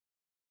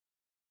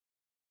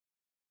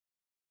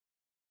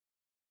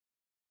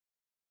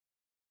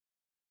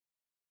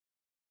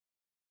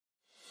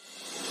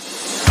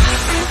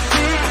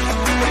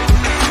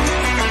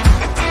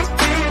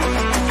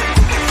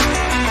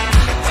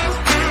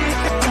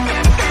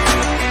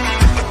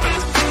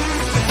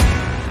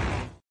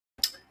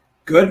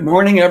Good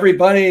morning,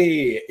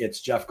 everybody.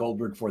 It's Jeff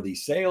Goldberg for the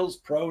Sales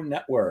Pro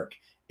Network.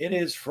 It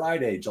is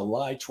Friday,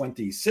 July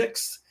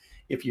 26th.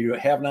 If you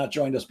have not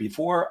joined us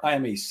before, I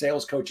am a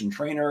sales coach and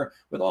trainer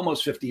with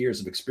almost 50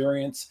 years of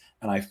experience,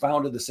 and I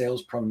founded the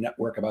Sales Pro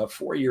Network about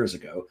 4 years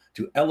ago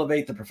to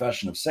elevate the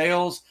profession of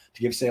sales,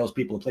 to give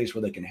salespeople a place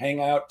where they can hang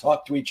out,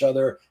 talk to each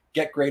other,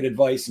 get great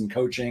advice and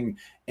coaching.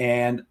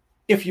 And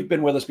if you've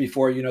been with us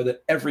before, you know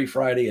that every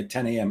Friday at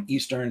 10 a.m.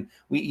 Eastern,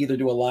 we either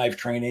do a live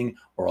training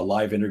or a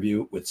live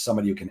interview with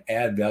somebody who can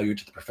add value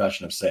to the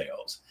profession of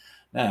sales.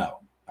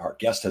 Now, our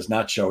guest has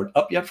not showed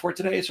up yet for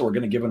today, so we're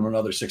going to give him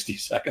another 60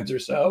 seconds or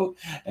so.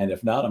 And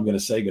if not, I'm going to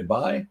say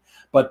goodbye.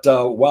 But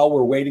while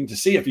we're waiting to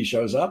see if he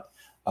shows up,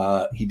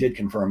 he did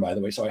confirm, by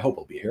the way, so I hope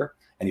he'll be here.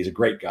 And he's a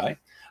great guy.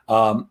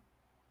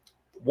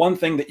 One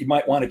thing that you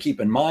might want to keep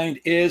in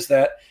mind is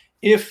that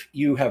if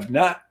you have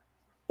not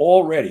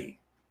already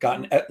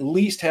gotten at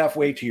least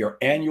halfway to your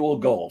annual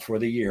goal for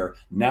the year,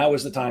 now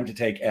is the time to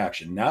take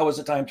action. Now is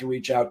the time to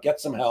reach out, get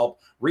some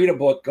help, read a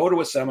book, go to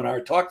a seminar,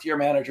 talk to your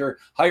manager,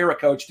 hire a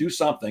coach, do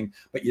something.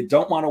 But you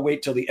don't want to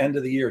wait till the end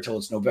of the year, till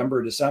it's November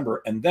or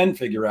December, and then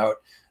figure out,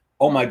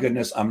 oh my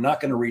goodness, I'm not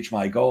going to reach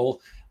my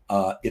goal.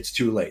 It's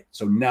too late.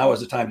 So now is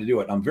the time to do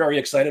it. I'm very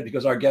excited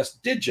because our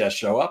guest did just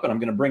show up, and I'm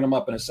going to bring him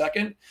up in a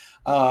second.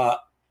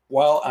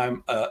 While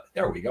I'm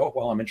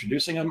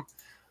introducing him.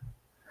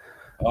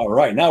 All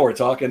right, now we're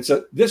talking.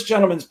 So this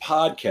gentleman's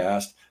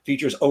podcast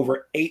features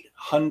over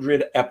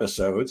 800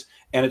 episodes,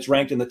 and it's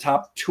ranked in the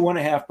top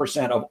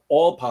 2.5% of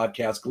all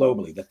podcasts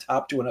globally, the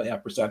top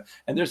 2.5%.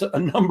 And there's a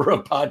number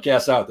of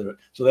podcasts out there,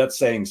 so that's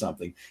saying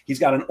something. He's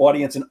got an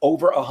audience in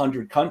over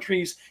 100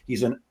 countries.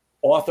 He's an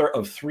author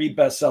of 3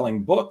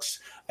 best-selling books.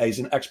 He's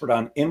an expert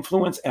on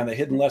influence and the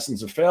hidden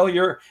lessons of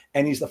failure,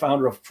 and he's the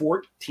founder of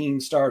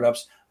 14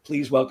 startups.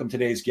 Please welcome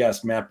today's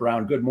guest, Matt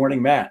Brown. Good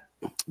morning, Matt.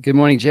 Good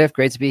morning, Jeff.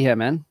 Great to be here,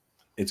 man.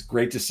 It's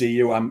great to see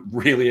you. I'm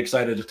really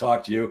excited to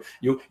talk to you.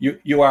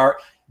 You are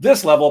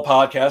this level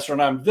podcaster,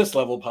 and I'm this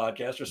level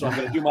podcaster, so I'm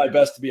going to do my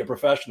best to be a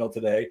professional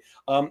today.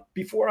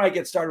 Before I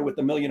get started with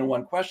the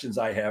 1,000,001 questions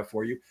I have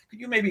for you,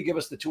 could you maybe give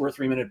us the 2 or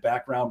 3 minute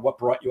background? What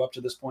brought you up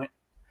to this point?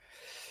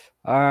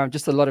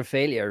 Just a lot of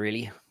failure,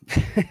 really.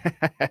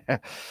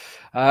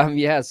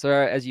 So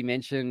as you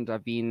mentioned,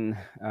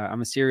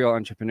 I'm a serial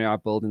entrepreneur. I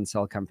build and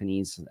sell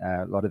companies.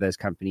 A lot of those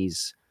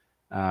companies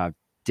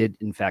did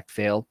in fact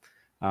fail.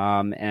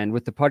 And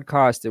with the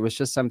podcast, it was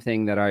just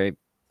something that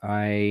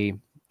I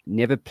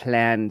never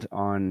planned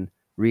on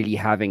really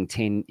having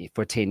 10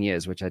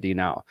 years, which I do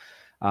now.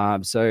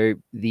 So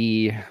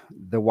the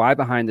why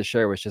behind the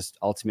show was just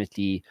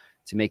ultimately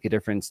to make a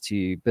difference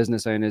to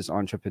business owners,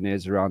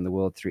 entrepreneurs around the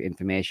world through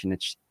information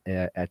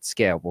at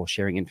scale, or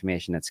sharing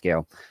information at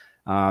scale.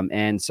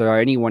 And so I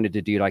only wanted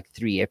to do like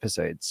 3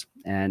 episodes,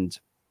 and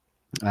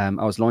I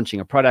was launching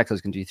a product. I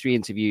was going to do 3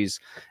 interviews,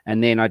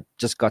 and then I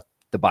just got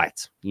the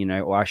bite,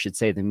 or I should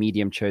say the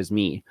medium chose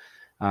me.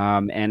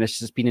 And it's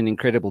just been an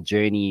incredible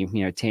journey.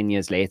 10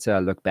 years later, I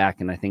look back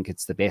and I think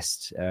it's the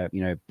best,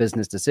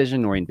 business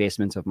decision or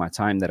investment of my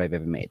time that I've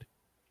ever made.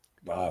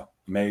 Wow.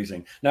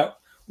 Amazing. Now,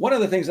 one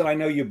of the things that I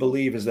know you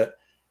believe is that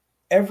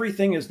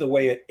everything is the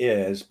way it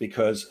is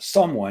because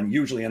someone,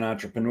 usually an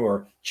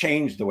entrepreneur,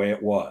 changed the way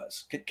it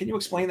was. Can you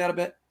explain that a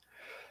bit?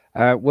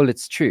 Well,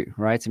 it's true,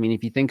 right? I mean,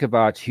 if you think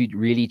about who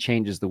really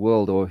changes the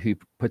world or who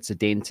puts a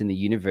dent in the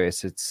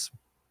universe, it's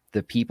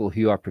the people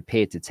who are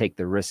prepared to take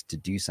the risk to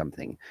do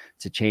something,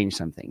 to change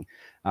something.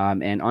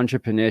 And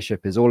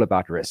entrepreneurship is all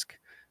about risk.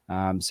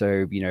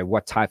 So,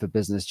 what type of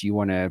business do you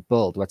want to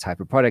build? What type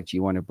of product do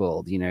you want to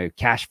build?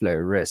 Cash flow,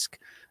 risk,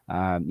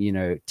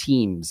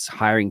 teams,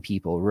 hiring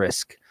people,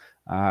 risk,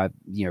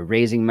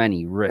 raising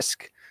money,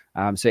 risk.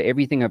 So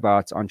everything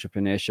about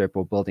entrepreneurship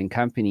or building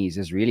companies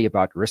is really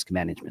about risk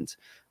management.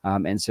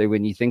 And so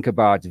when you think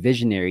about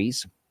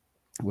visionaries,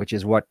 which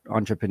is what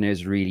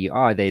entrepreneurs really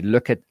are, they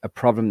look at a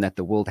problem that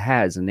the world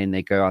has and then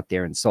they go out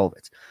there and solve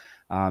it.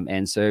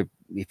 And so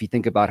if you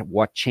think about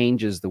what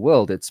changes the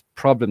world, it's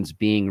problems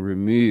being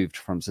removed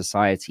from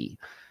society.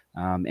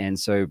 And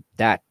so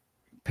that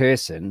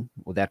person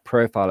or that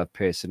profile of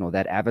person or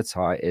that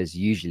avatar is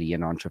usually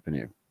an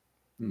entrepreneur.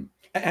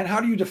 And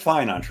how do you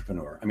define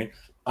entrepreneur? I mean,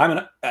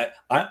 I'm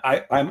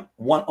a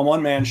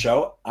one-man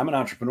show. I'm an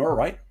entrepreneur,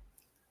 right?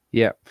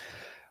 Yeah.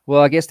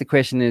 Well, I guess the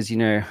question is,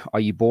 are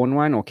you born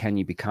one or can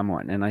you become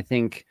one? And I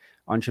think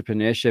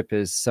entrepreneurship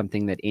is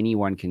something that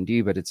anyone can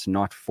do, but it's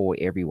not for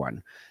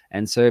everyone.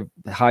 And so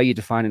how you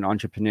define an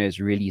entrepreneur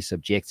is really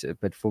subjective.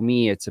 But for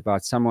me, it's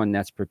about someone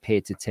that's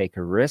prepared to take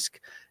a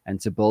risk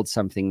and to build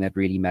something that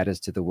really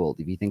matters to the world.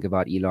 If you think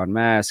about Elon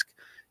Musk,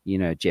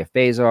 Jeff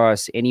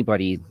Bezos,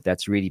 anybody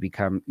that's really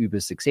become uber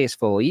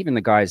successful, even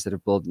the guys that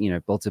have built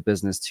a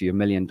business to $1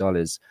 million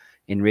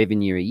in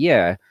revenue a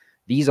year,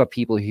 these are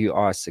people who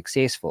are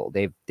successful.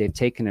 They've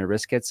taken a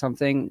risk at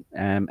something,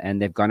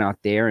 and they've gone out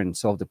there and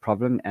solved a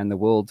problem, and the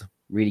world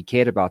really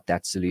cared about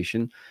that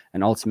solution.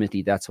 And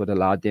ultimately, that's what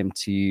allowed them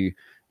to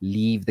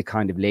leave the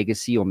kind of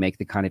legacy or make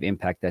the kind of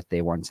impact that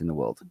they want in the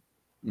world.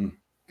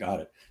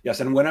 Got it.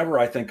 Yes. And whenever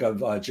I think of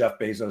Jeff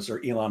Bezos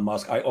or Elon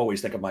Musk, I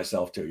always think of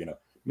myself too.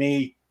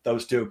 Me,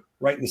 those two,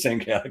 right in the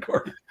same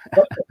category.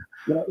 But,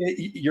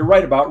 you're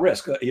right about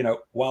risk.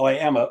 While I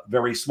am a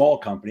very small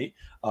company,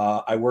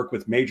 I work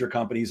with major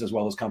companies as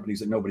well as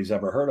companies that nobody's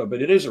ever heard of.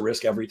 But it is a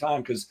risk every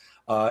time because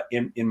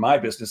in my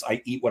business,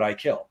 I eat what I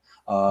kill.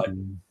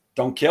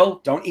 Don't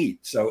kill, don't eat.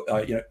 So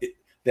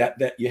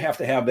that you have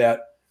to have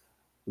that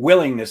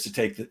willingness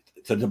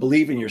to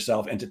believe in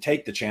yourself and to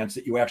take the chance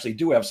that you actually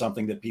do have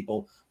something that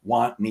people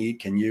want, need,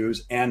 can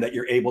use, and that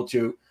you're able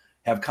to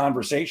have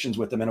conversations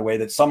with them in a way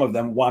that some of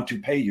them want to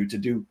pay you to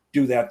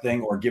do that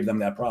thing or give them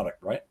that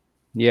product, right?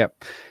 Yeah,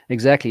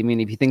 exactly. I mean,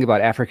 if you think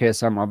about Africa,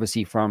 so I'm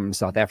obviously from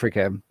South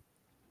Africa.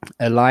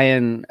 A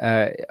lion,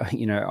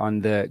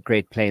 on the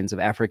Great Plains of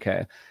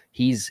Africa,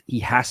 he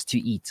has to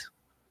eat,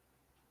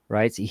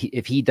 right?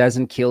 If he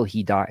doesn't kill,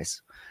 he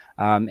dies.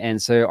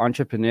 And so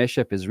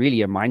entrepreneurship is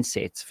really a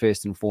mindset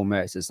first and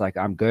foremost. It's like,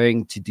 I'm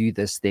going to do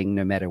this thing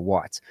no matter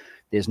what.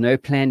 There's no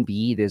plan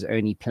B, there's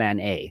only plan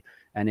A.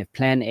 And if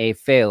plan A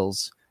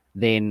fails,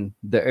 then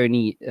the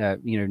only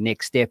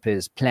next step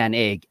is plan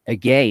A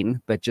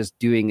again, but just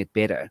doing it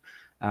better.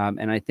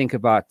 And I think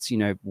about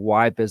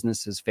why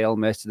businesses fail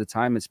most of the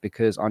time. It's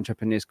because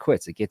entrepreneurs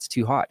quit. It gets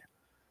too hard.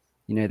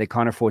 They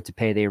can't afford to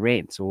pay their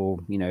rent, or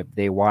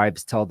their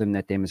wives tell them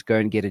that they must go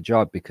and get a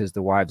job because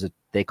the wives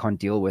they can't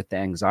deal with the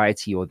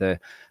anxiety or the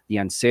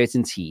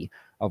uncertainty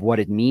of what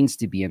it means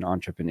to be an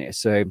entrepreneur.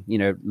 So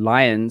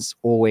lions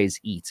always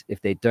eat.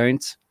 If they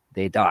don't,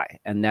 they die.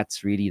 And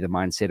that's really the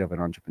mindset of an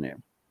entrepreneur.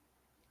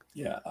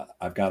 Yeah,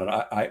 I've got it.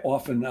 I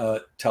often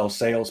tell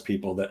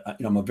salespeople that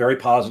I'm a very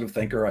positive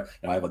thinker.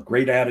 I have a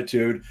great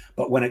attitude,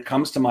 but when it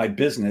comes to my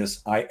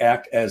business, I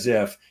act as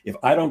if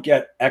I don't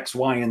get X,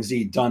 Y, and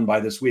Z done by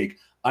this week,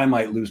 I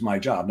might lose my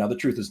job. Now, the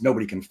truth is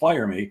nobody can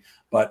fire me,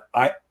 but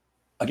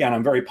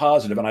I'm very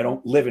positive and I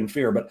don't live in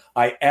fear, but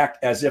I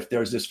act as if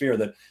there's this fear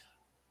that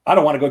I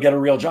don't want to go get a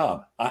real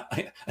job.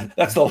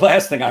 That's the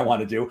last thing I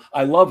want to do.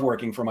 I love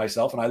working for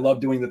myself and I love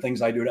doing the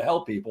things I do to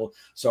help people.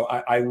 So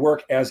I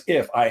work as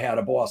if I had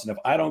a boss. And if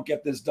I don't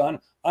get this done,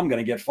 I'm going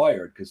to get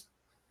fired, because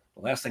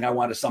the last thing I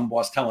want is some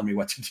boss telling me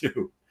what to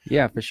do.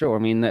 Yeah, for sure. I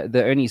mean,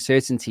 the only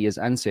certainty is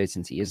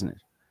uncertainty, isn't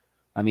it?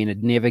 I mean,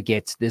 it never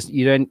gets this.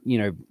 You don't,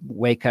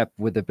 wake up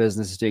with the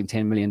business doing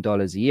 $10 million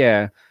a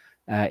year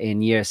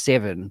in year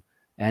 7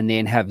 and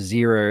then have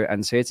zero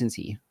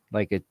uncertainty.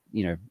 Like it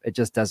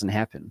just doesn't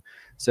happen.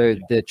 So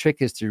the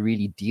trick is to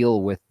really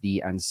deal with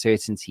the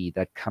uncertainty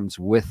that comes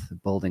with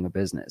building a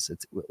business,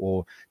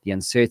 or the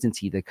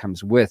uncertainty that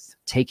comes with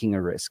taking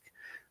a risk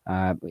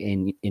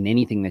in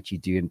anything that you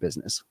do in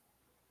business.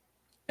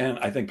 And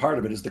I think part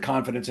of it is the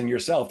confidence in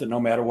yourself that no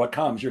matter what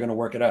comes, you're going to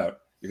work it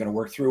out. You're going to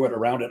work through it,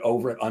 around it,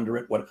 over it, under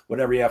it,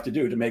 whatever you have to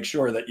do to make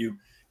sure that you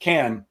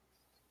can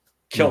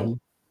kill.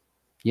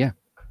 Mm-hmm.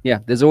 Yeah.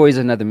 There's always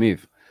another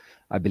move.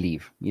 I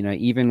believe,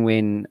 even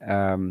when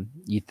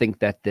you think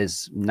that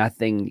there's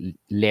nothing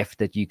left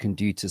that you can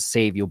do to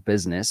save your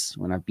business,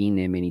 when I've been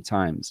there many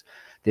times,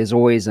 there's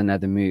always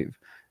another move.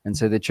 And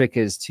so the trick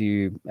is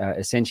to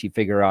essentially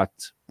figure out,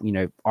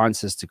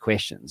 answers to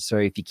questions. So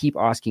if you keep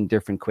asking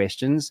different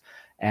questions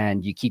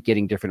and you keep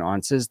getting different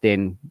answers,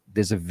 then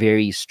there's a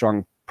very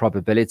strong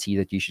probability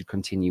that you should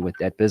continue with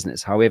that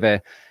business. However,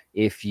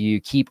 if you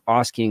keep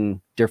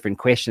asking different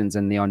questions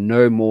and there are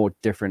no more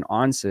different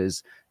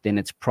answers, then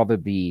it's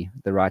probably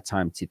the right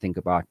time to think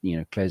about,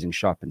 closing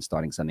shop and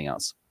starting something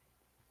else.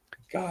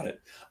 Got it.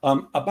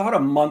 About a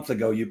month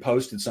ago, you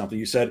posted something.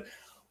 You said,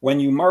 when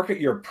you market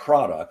your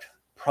product,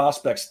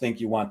 prospects think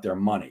you want their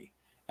money.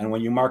 And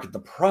when you market the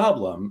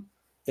problem,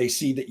 they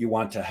see that you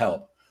want to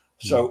help.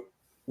 So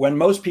when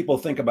most people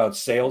think about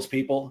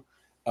salespeople,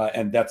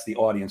 and that's the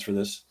audience for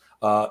this,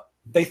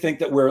 they think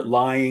that we're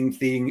lying,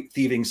 thieving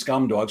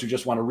scumdogs who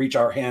just want to reach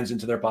our hands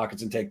into their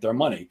pockets and take their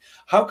money.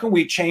 How can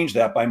we change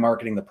that by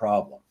marketing the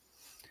problem?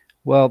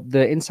 Well,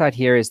 the insight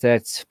here is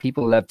that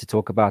people love to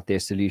talk about their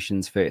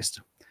solutions first.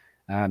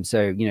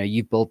 So,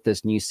 you've built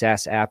this new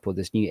SaaS app or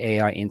this new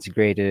AI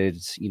integrated,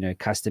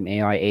 custom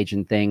AI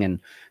agent thing.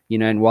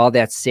 And while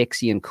that's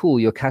sexy and cool,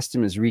 your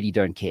customers really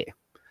don't care.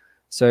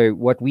 So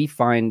what we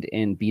find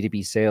in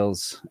B2B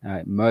sales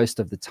most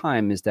of the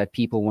time is that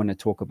people want to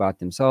talk about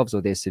themselves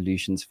or their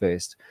solutions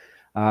first.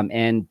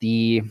 And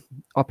the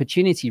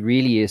opportunity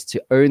really is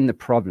to own the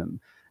problem.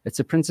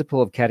 It's a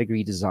principle of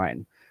category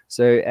design.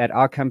 So at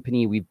our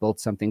company, we've built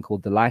something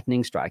called the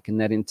lightning strike, and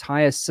that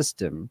entire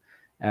system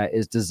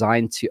is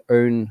designed to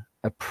own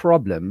a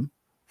problem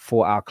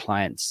for our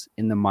clients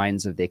in the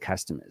minds of their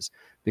customers.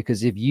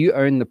 Because if you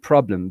own the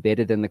problem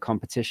better than the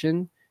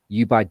competition,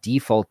 you by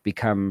default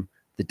become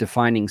the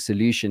defining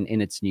solution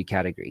in its new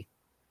category.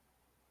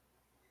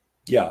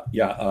 Yeah.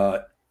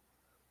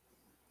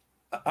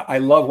 I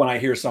love when I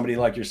hear somebody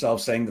like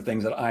yourself saying the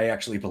things that I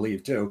actually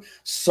believe too.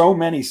 So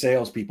many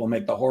salespeople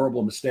make the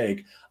horrible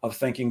mistake of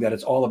thinking that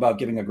it's all about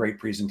giving a great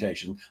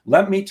presentation.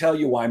 Let me tell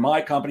you why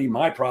my company,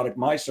 my product,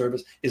 my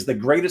service is the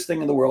greatest thing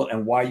in the world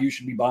and why you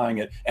should be buying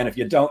it. And if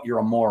you don't, you're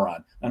a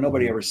moron. Now,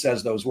 nobody ever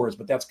says those words,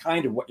 but that's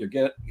kind of what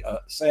you're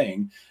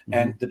saying.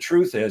 And the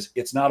truth is,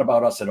 it's not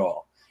about us at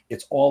all.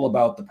 It's all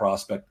about the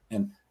prospect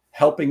and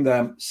helping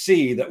them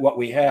see that what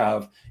we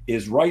have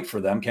is right for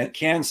them,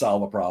 can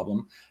solve a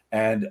problem,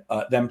 and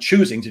them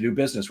choosing to do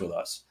business with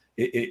us.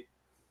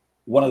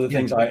 One of the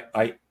things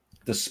I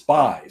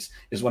despise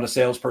is when a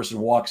salesperson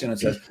walks in and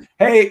says,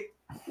 hey,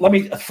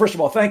 first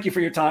of all, thank you for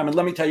your time. And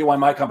let me tell you why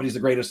my company is the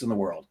greatest in the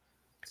world.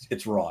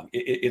 It's wrong.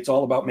 It's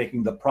all about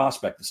making the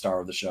prospect the star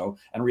of the show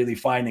and really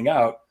finding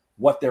out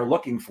what they're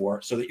looking for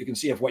so that you can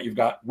see if what you've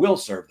got will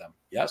serve them.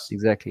 Yes,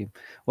 exactly.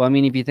 Well, I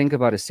mean, if you think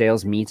about a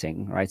sales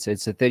meeting, right? So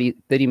it's a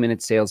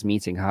 30-minute sales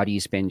meeting. How do you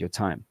spend your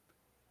time?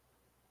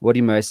 What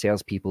do most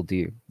salespeople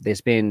do? They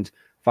spend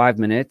 5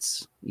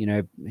 minutes,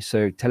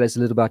 so tell us a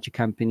little about your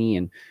company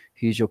and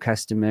who's your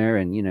customer,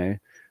 and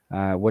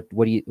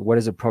what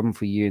is a problem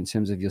for you in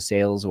terms of your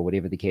sales or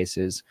whatever the case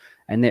is.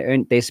 And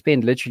they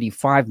spend literally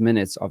 5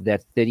 minutes of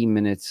that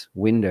 30-minute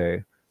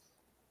window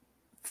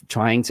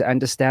trying to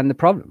understand the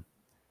problem,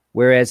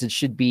 whereas it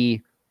should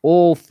be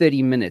all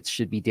 30 minutes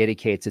should be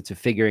dedicated to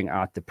figuring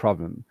out the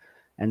problem.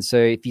 And so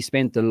if you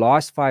spend the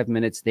last 5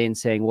 minutes then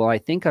saying, well, I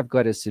think I've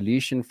got a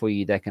solution for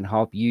you that can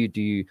help you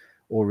do,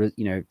 or,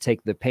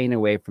 take the pain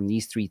away from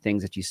these 3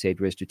 things that you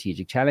said were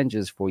strategic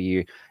challenges for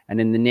you.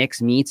 And in the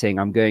next meeting,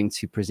 I'm going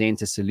to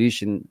present a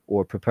solution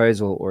or a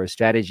proposal or a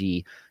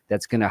strategy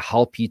that's going to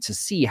help you to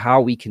see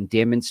how we can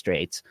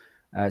demonstrate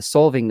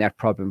solving that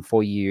problem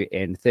for you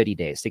in 30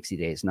 days, 60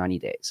 days, 90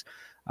 days.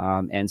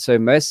 And so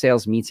most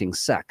sales meetings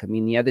suck. I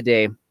mean, the other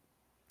day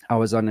I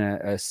was on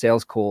a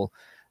sales call.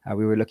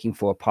 We were looking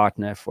for a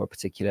partner for a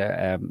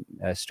particular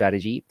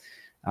strategy.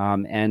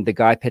 And the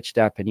guy pitched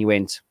up and he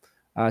went,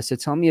 so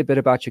tell me a bit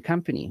about your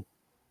company.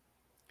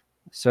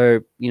 So,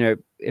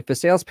 if a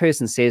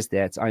salesperson says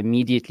that, I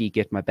immediately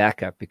get my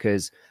back up,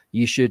 because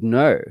you should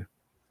know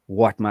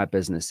what my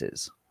business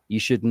is. You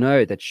should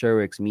know that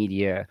Showworks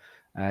Media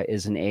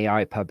is an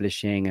AI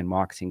publishing and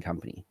marketing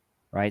company,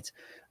 right?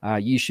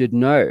 You should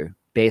know,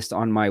 based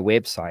on my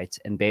website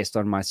and based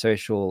on my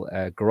social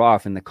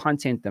graph and the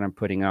content that I'm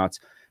putting out,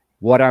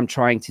 what I'm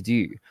trying to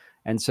do.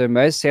 And so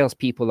most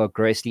salespeople are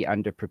grossly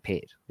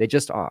underprepared. They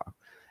just are.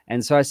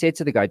 And so I said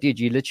to the guy, dude,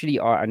 you literally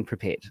are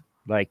unprepared.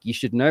 Like, you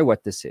should know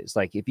what this is.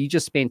 Like, if you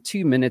just spent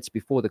 2 minutes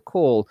before the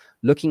call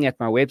looking at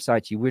my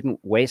website, you wouldn't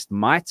waste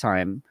my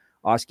time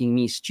asking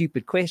me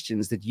stupid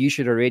questions that you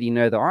should already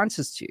know the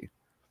answers to.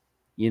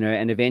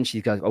 And eventually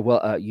he goes, oh, well,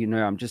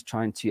 I'm just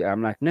trying to,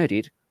 I'm like, no,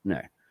 dude,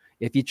 no.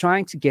 If you're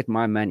trying to get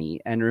my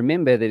money, and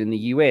remember that in the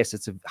US,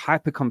 it's a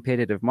hyper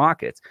competitive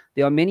market,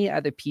 there are many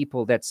other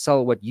people that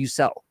sell what you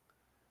sell,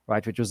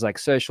 right? Which was like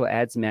social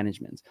ads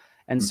management.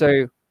 And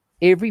so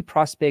every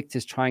prospect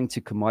is trying to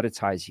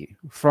commoditize you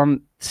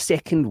from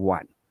second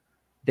one.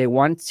 They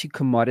want to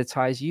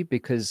commoditize you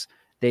because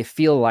they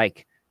feel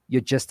like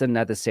you're just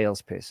another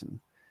salesperson.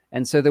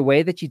 And so the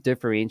way that you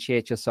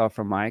differentiate yourself,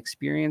 from my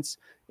experience,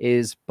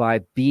 is by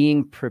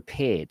being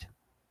prepared.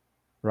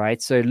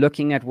 Right. So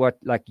looking at what,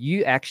 like,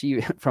 you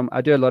actually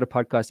I do a lot of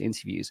podcast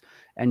interviews,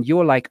 and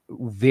you're like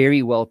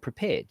very well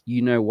prepared.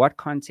 You know what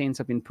content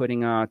I've been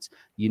putting out.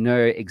 You know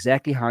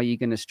exactly how you're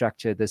going to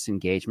structure this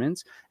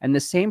engagement. And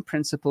the same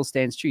principle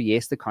stands true.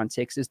 Yes, the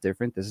context is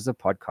different. This is a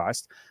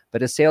podcast,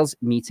 but a sales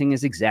meeting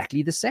is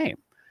exactly the same.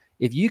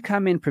 If you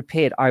come in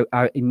prepared,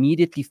 I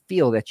immediately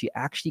feel that you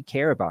actually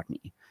care about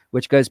me,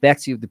 which goes back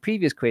to the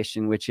previous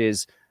question, which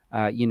is,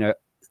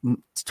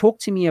 talk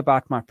to me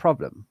about my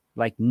problem.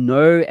 Like,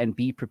 know and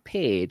be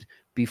prepared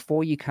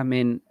before you come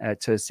in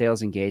to a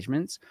sales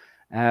engagement,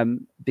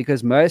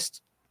 because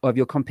most of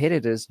your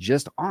competitors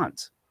just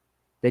aren't.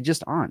 They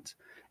just aren't.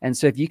 And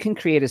so if you can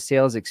create a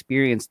sales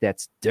experience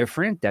that's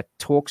different, that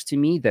talks to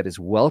me, that is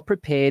well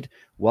prepared,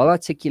 well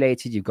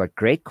articulated, you've got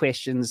great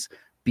questions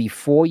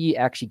before you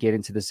actually get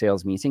into the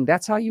sales meeting,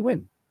 that's how you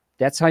win.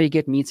 That's how you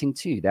get meeting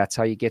 2. That's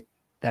how you get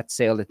that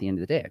sale at the end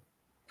of the day.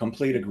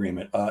 Complete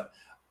agreement.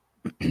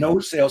 No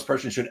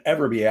salesperson should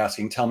ever be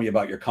asking, tell me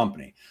about your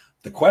company.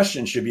 The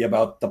question should be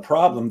about the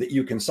problem that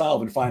you can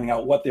solve and finding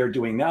out what they're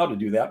doing now to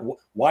do that,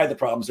 why the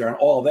problem's there, and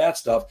all that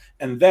stuff.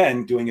 And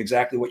then doing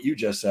exactly what you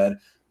just said.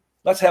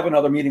 Let's have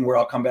another meeting where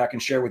I'll come back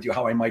and share with you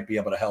how I might be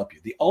able to help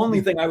you. The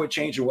only thing I would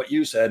change in what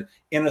you said,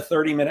 in a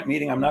 30-minute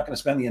meeting, I'm not going to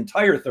spend the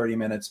entire 30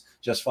 minutes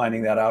just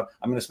finding that out.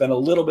 I'm going to spend a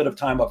little bit of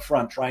time up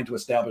front trying to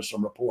establish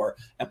some rapport,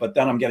 but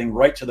then I'm getting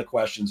right to the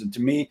questions. And to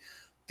me,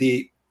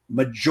 the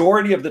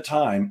majority of the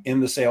time in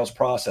the sales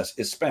process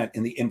is spent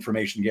in the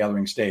information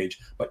gathering stage.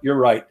 But you're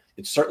right.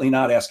 It's certainly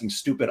not asking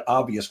stupid,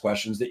 obvious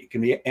questions that you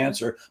can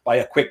answer by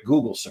a quick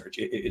Google search.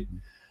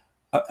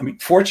 I mean,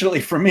 fortunately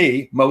for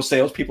me, most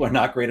salespeople are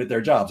not great at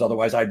their jobs.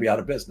 Otherwise, I'd be out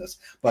of business.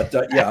 But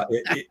yeah,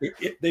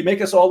 they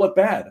make us all look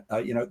bad.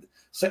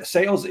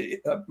 Sales.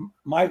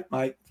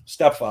 My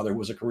stepfather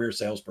was a career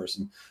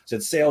salesperson.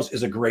 Said sales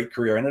is a great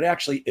career, and it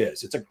actually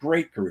is. It's a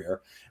great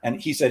career.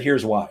 And he said,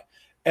 here's why.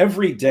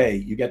 Every day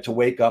you get to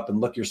wake up and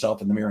look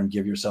yourself in the mirror and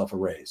give yourself a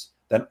raise.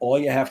 Then all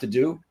you have to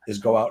do is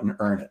go out and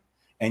earn it.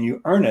 And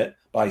you earn it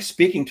by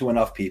speaking to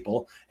enough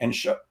people and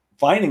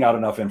finding out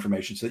enough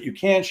information so that you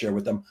can share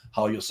with them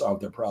how you'll solve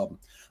their problem.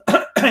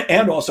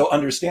 And also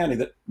understanding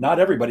that not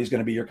everybody's going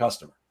to be your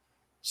customer.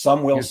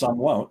 Some will, some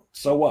won't.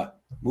 So what?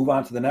 Move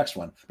on to the next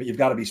one. But you've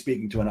got to be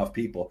speaking to enough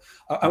people.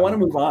 I want to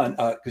move on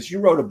because you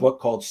wrote a book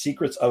called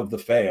Secrets of the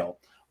Fail.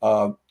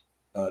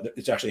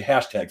 It's actually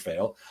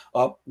 #fail.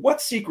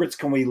 What secrets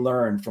can we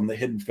learn from the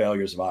hidden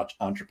failures of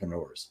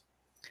entrepreneurs?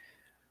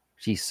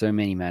 Geez, so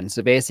many, man.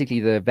 So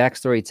basically the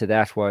backstory to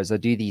that was I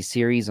do these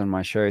series on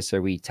my show. So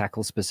we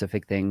tackle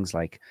specific things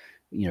like,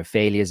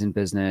 failures in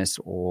business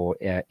or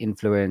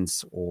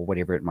influence or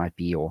whatever it might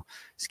be, or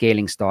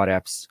scaling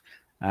startups.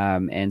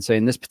 And so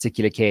in this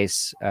particular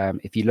case,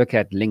 if you look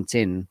at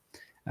LinkedIn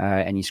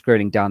and you're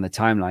scrolling down the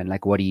timeline,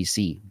 like, what do you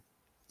see?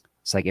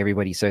 It's like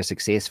everybody's so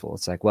successful.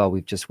 It's like, well,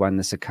 we've just won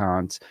this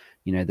account.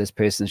 This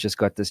person's just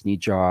got this new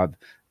job.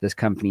 This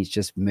company's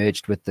just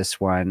merged with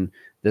this one.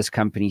 This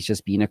company's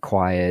just been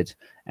acquired.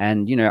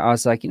 And, I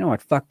was like, you know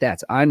what? Fuck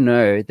that. I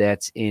know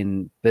that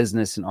in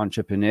business and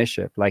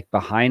entrepreneurship, like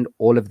behind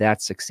all of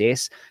that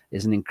success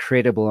is an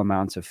incredible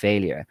amount of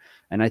failure.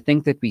 And I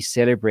think that we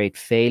celebrate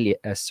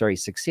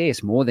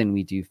success more than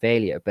we do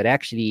failure. But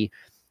actually,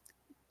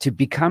 to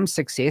become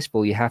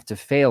successful, you have to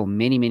fail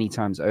many, many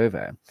times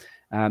over.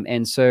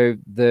 And so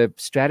the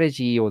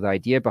strategy or the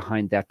idea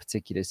behind that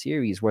particular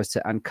series was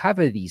to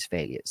uncover these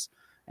failures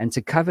and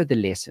to cover the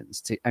lessons,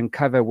 to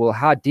uncover, well,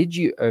 how did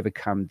you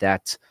overcome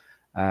that,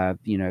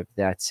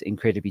 that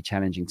incredibly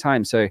challenging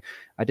time? So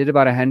I did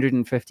about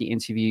 150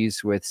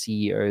 interviews with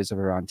CEOs of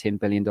around $10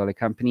 billion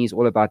companies,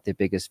 all about their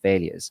biggest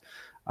failures.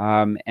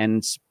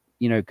 And,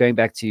 going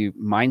back to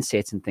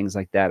mindset and things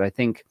like that, I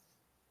think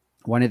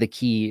one of the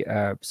key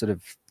sort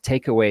of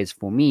takeaways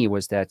for me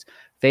was that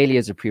failure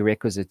is a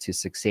prerequisite to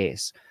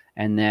success,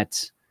 and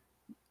that,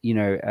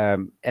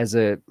 as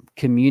a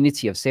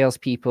community of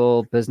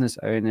salespeople, business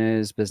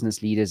owners,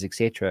 business leaders,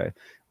 etc.,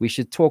 we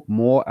should talk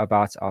more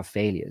about our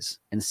failures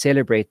and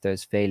celebrate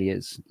those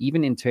failures,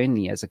 even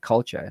internally as a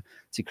culture,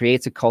 to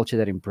create a culture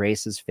that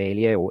embraces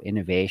failure or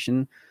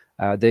innovation.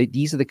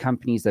 These are the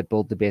companies that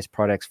build the best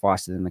products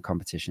faster than the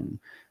competition.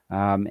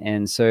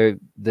 And so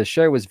the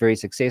show was very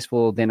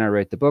successful. Then I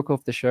wrote the book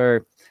off the show.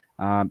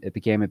 It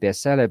became a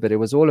bestseller, but it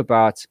was all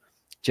about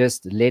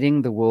just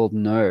letting the world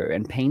know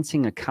and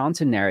painting a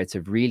counter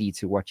narrative really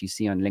to what you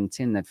see on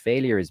LinkedIn, that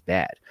failure is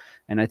bad.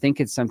 And I think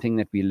it's something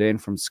that we learn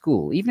from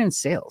school, even in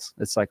sales.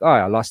 It's like, oh,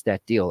 I lost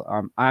that deal.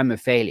 I'm a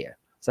failure.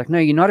 It's like, no,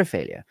 you're not a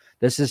failure.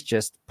 This is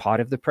just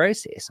part of the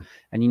process.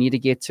 And you need to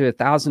get to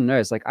 1,000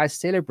 no's. Like, I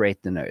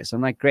celebrate the no's.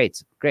 I'm like,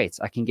 great.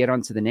 I can get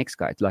on to the next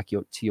guy, like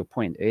to your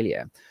point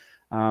earlier.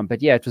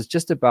 But yeah, it was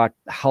just about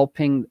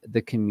helping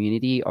the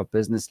community of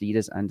business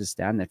leaders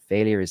understand that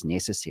failure is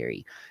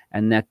necessary,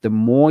 and that the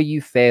more you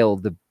fail,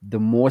 the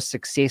more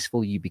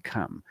successful you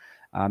become.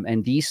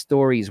 And these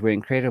stories were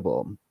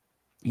incredible.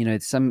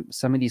 Some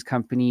of these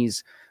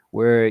companies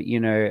were,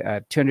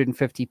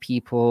 250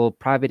 people,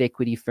 private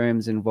equity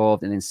firms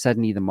involved, and then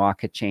suddenly the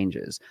market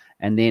changes.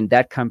 And then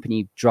that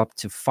company dropped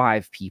to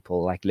 5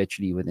 people, like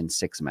literally within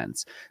 6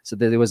 months. So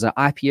there was an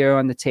IPO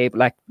on the table,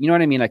 like, you know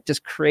what I mean? Like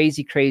just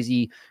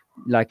crazy,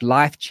 like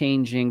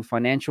life-changing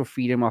financial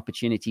freedom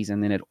opportunities.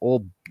 And then it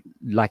all,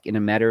 like in a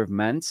matter of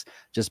months,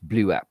 just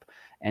blew up.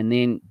 And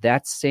then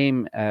that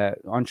same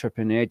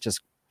entrepreneur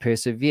just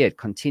persevered,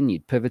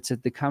 continued,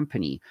 pivoted the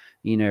company,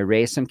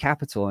 raised some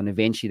capital, and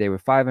eventually there were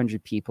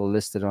 500 people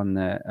listed on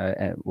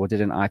or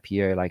did an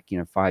IPO, like,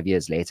 5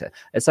 years later.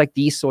 It's like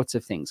these sorts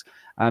of things.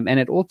 And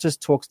it all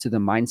just talks to the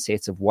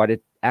mindset of what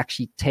it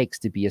actually takes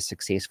to be a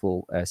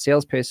successful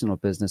salesperson or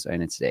business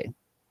owner today.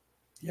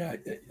 Yeah.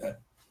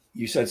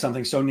 You said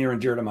something so near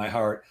and dear to my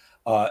heart.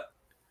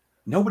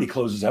 Nobody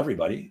closes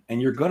everybody,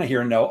 and you're going to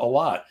hear no a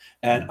lot.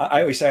 And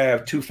I always say I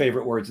have 2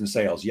 favorite words in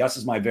sales. Yes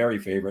is my very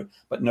favorite,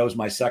 but no is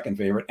my second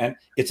favorite. And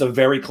it's a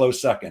very close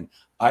second.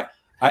 I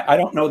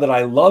don't know that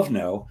I love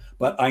no,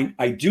 but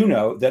I do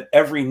know that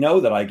every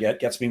no that I get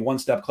gets me one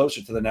step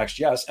closer to the next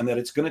yes, and that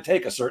it's going to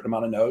take a certain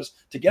amount of no's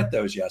to get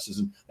those yeses.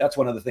 And that's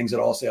one of the things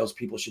that all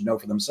salespeople should know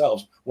for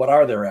themselves. What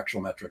are their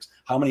actual metrics?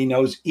 How many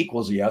no's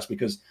equals a yes?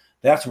 Because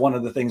that's one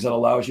of the things that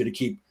allows you to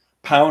keep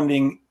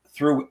pounding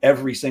through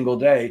every single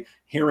day,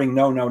 hearing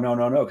no,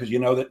 because you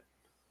know that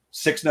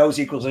 6 no's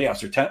equals a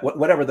yes, or 10,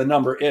 whatever the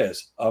number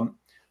is.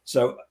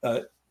 So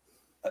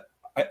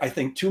I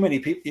think too many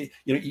people,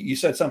 you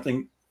said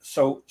something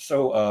so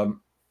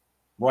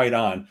right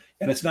on,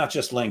 and it's not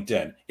just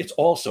LinkedIn, it's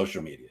all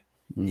social media.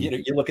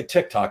 You look at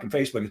TikTok and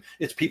Facebook,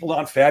 it's people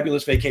on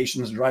fabulous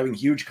vacations and driving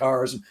huge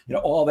cars and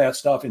all that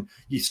stuff. And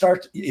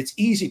it's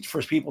easy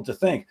for people to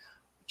think,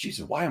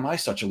 Jesus, why am I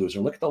such a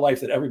loser? Look at the life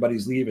that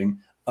everybody's living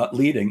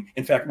leading.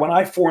 In fact, when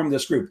I formed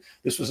this group,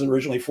 this was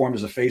originally formed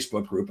as a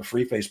Facebook group, a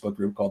free Facebook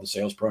group called the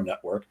Sales Pro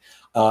Network.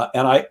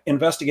 And I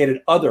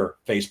investigated other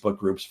Facebook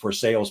groups for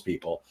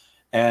salespeople.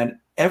 And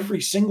every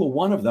single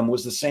one of them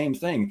was the same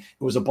thing.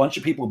 It was a bunch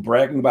of people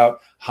bragging about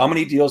how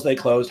many deals they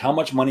closed, how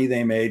much money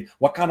they made,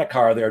 what kind of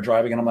car they're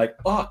driving. And I'm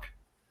like, fuck.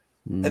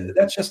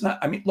 That's just not,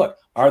 I mean, look,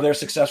 are there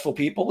successful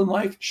people in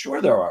life?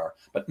 Sure there are,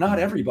 but not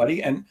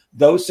everybody. And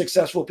those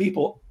successful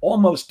people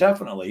almost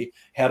definitely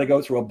had to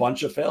go through a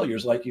bunch of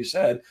failures, like you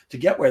said, to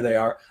get where they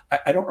are.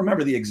 I don't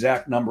remember the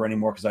exact number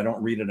anymore because I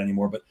don't read it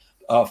anymore, but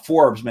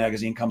Forbes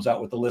magazine comes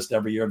out with a list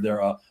every year of their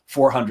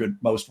 400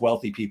 most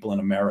wealthy people in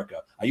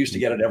America. I used to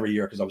get it every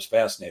year because I was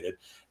fascinated.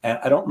 And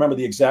I don't remember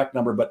the exact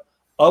number, but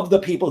of the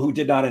people who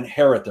did not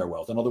inherit their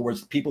wealth, in other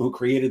words, the people who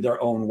created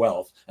their own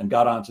wealth and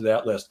got onto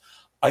that list,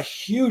 a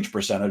huge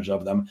percentage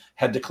of them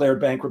had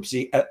declared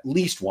bankruptcy at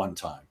least one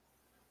time.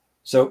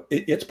 So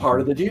it's part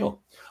of the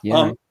deal.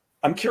 Yeah.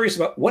 I'm curious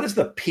about what is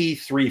the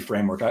P3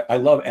 framework? I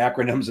love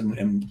acronyms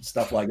and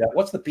stuff like that.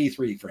 What's the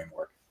P3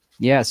 framework?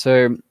 Yeah,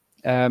 so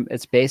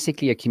it's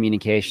basically a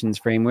communications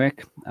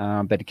framework,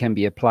 but it can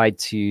be applied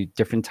to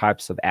different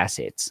types of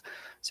assets.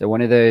 So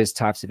one of those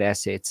types of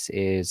assets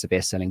is a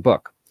best-selling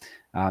book.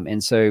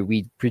 And so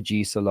we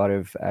produce a lot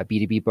of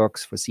B2B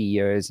books for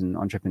CEOs and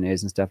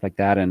entrepreneurs and stuff like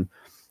that. And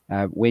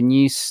when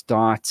you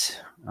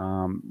start,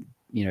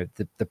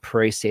 the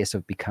process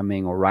of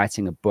becoming or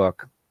writing a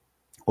book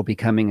or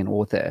becoming an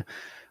author,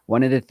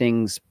 one of the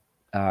things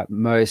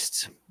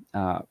most,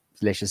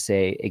 let's just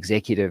say,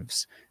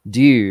 executives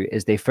do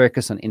is they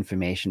focus on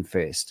information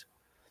first.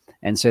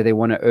 And so they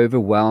want to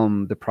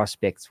overwhelm the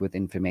prospects with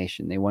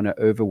information. They want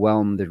to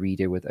overwhelm the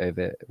reader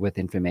with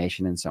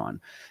information and so on.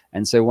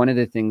 And so one of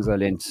the things I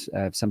learned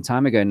some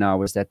time ago now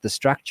was that the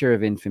structure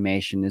of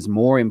information is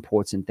more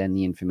important than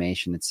the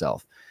information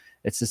itself.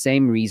 It's the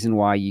same reason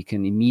why you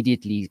can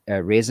immediately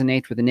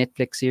resonate with a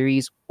Netflix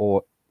series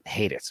or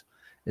hate it.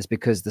 It's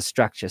because the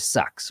structure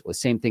sucks. Or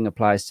same thing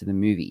applies to the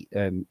movie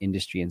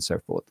industry and so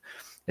forth.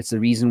 It's the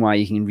reason why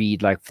you can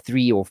read like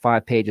 3 or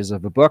 5 pages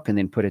of a book and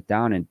then put it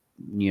down, and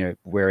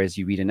whereas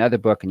you read another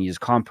book and you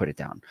just can't put it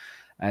down.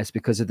 It's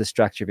because of the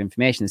structure of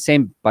information. The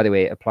same, by the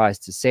way, applies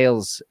to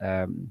sales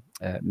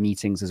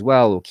meetings as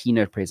well, or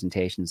keynote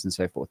presentations and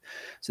so forth.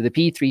 So the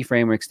P3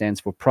 framework stands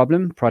for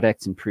problem,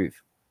 product, and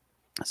proof.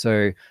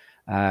 So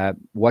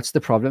what's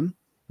the problem,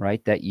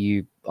 right, that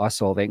you are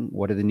solving?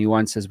 What are the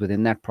nuances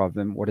within that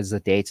problem? What does the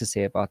data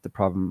say about the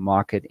problem?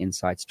 Market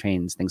insights,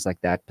 trends, things like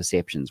that,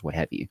 perceptions, what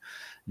have you.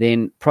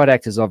 Then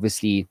product is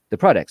obviously the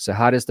product. So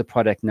how does the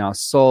product now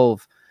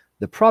solve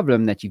the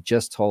problem that you've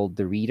just told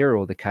the reader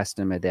or the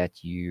customer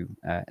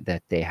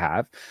that they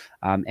have?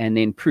 And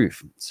then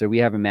proof. So we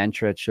have a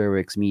mantra at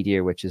SureWorks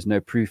Media, which is no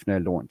proof, no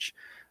launch.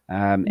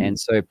 And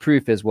so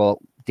proof is, well,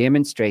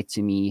 demonstrate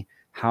to me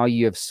how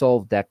you have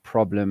solved that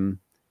problem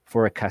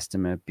for a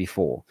customer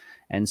before.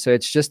 And so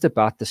it's just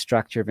about the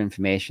structure of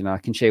information. I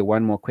can share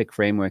one more quick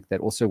framework that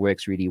also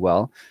works really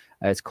well.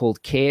 It's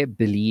called care,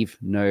 believe,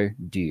 know,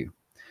 do.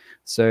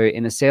 So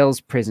in a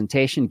sales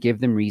presentation, give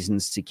them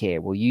reasons to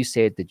care. Well, you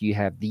said that you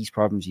have these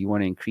problems. You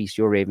want to increase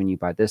your revenue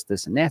by this,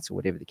 this, and that, or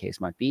whatever the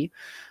case might be.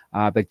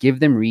 But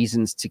give them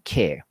reasons to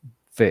care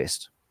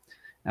first.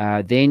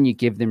 Then you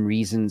give them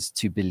reasons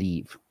to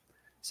believe.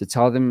 So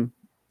tell them,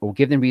 or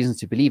give them reasons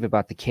to believe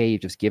about the care you've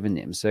just given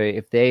them. So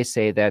if they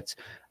say that,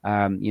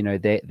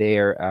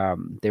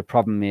 their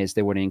problem is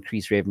they want to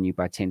increase revenue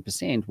by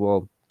 10%,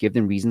 well, give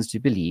them reasons to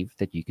believe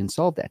that you can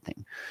solve that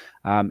thing.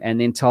 And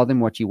then tell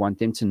them what you want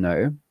them to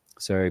know.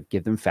 So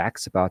give them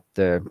facts about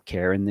the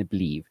care and the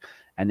believe,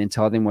 and then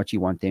tell them what you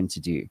want them to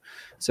do.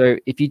 So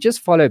if you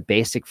just follow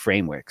basic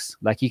frameworks,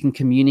 like you can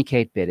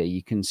communicate better,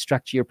 you can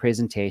structure your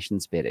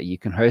presentations better, you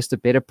can host a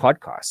better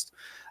podcast.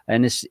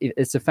 And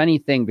it's a funny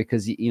thing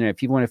because,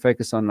 people want to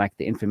focus on like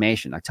the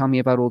information, like tell me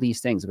about all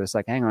these things, but it's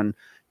like, hang on,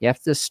 you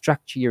have to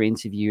structure your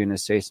interview in a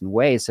certain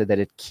way so that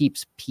it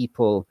keeps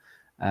people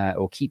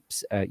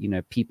keeps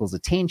people's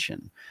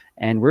attention.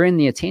 And we're in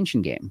the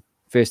attention game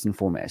first and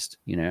foremost,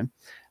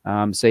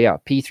 So yeah,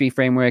 P3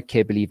 framework,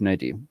 care, believe, know,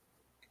 do.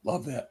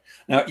 Love that.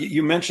 Now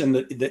you mentioned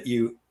that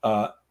you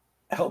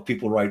help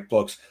people write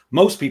books.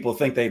 Most people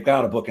think they've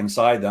got a book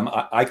inside them.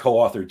 I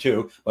co-authored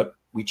too, but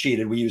we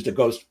cheated. We used a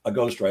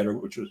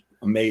ghostwriter, which was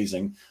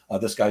amazing.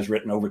 This guy's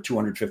written over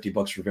 250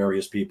 books for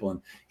various people,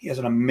 and he has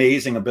an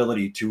amazing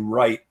ability to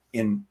write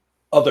in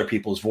other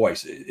people's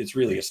voice. It's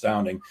really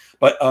astounding.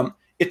 But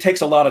it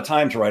takes a lot of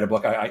time to write a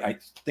book. I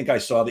think I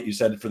saw that you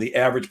said for the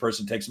average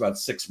person it takes about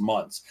 6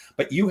 months.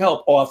 But you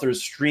help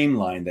authors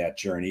streamline that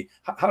journey.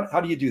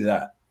 How do you do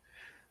that?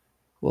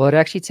 Well, it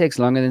actually takes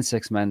longer than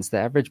 6 months. The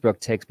average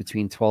book takes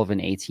between 12 and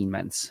 18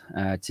 months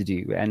to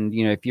do. And,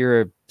 if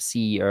you're a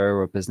CEO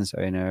or a business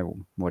owner or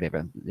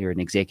whatever, you're an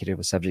executive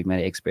or subject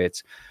matter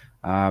expert,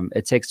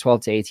 it takes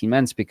 12 to 18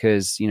 months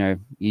because,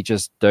 you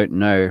just don't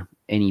know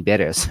any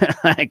better. So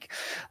like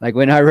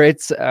when I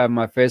wrote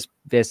my first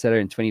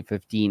bestseller in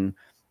 2015,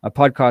 My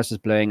podcast was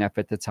blowing up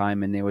at the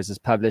time, and there was this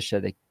publisher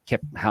that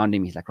kept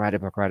hounding me. He's like, write a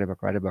book, write a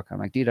book, write a book. I'm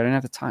like, dude, I don't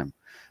have the time.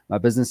 My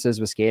businesses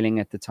were scaling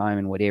at the time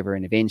and whatever.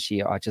 And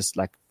eventually I just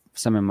like,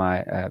 some of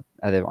my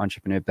other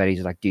entrepreneur buddies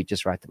are like, dude,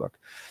 just write the book.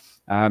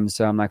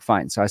 So I'm like,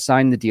 fine. So I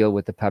signed the deal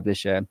with the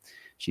publisher.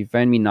 She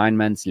phoned me 9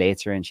 months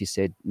later and she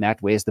said,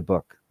 Matt, where's the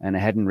book? And I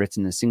hadn't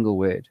written a single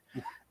word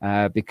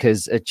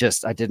because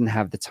I didn't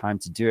have the time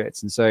to do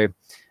it. And so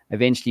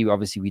eventually,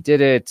 obviously, we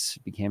did it,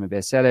 became a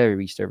bestseller. We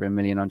reached over 1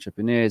 million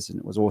entrepreneurs and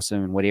it was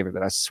awesome and whatever.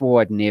 But I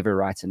swore I'd never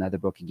write another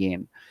book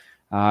again.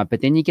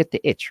 But then you get the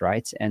itch,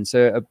 right? And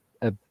so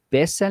a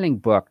best-selling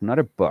book, not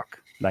a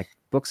book, like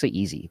books are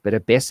easy, but a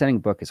best-selling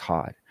book is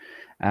hard.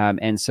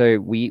 And so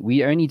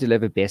we only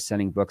deliver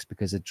best-selling books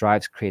because it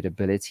drives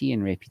credibility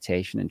and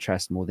reputation and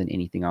trust more than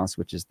anything else,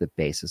 which is the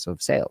basis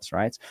of sales,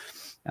 right?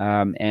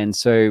 And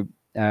so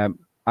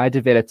I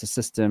developed a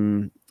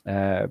system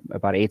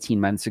about 18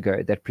 months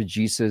ago that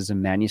produces a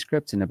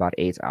manuscript in about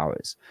 8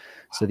 hours.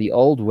 So the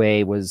old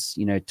way was,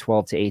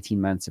 12 to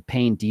 18 months of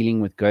pain dealing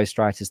with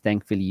ghostwriters.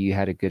 Thankfully, you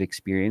had a good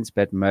experience,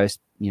 but most,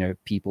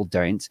 people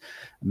don't.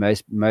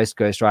 Most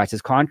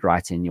ghostwriters can't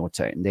write in your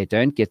tone. They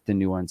don't get the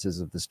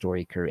nuances of the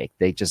story correct.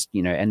 They just,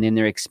 and then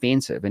they're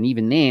expensive. And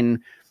even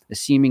then,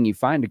 assuming you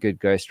find a good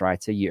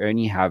ghostwriter, you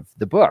only have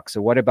the book.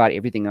 So what about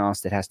everything else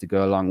that has to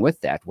go along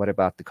with that? What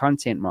about the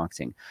content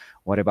marketing?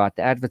 What about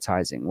the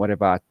advertising? What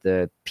about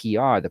the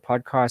PR, the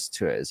podcast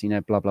tours,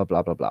 blah, blah,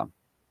 blah, blah, blah.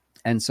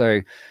 And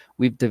so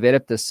we've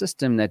developed a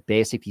system that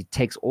basically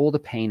takes all the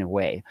pain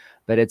away,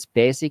 but it's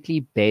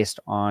basically based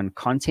on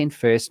content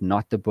first,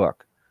 not the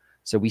book.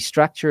 So we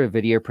structure a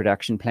video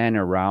production plan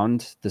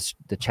around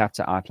the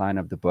chapter outline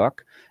of the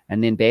book.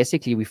 And then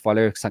basically we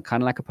follow some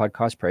kind of like a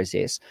podcast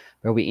process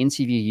where we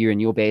interview you and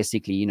you're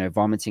basically,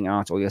 vomiting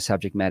out all your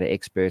subject matter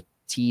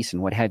expertise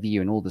and what have you,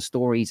 and all the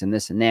stories and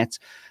this and that.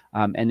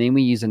 And then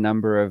we use a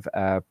number of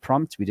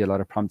prompts. We do a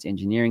lot of prompt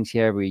engineering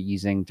here. We're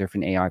using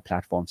different AI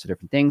platforms for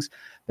different things.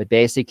 But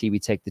basically, we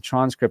take the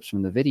transcripts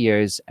from the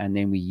videos and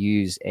then we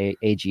use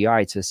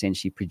AGI to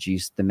essentially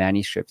produce the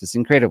manuscript. It's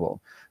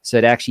incredible. So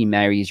it actually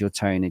marries your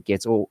tone. It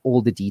gets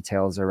all the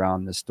details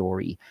around the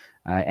story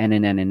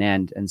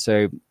and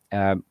so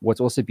what's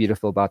also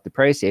beautiful about the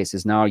process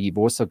is now you've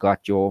also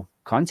got your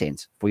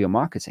content for your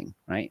marketing,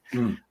 right?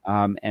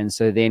 And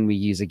so then we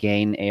use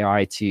again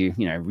AI to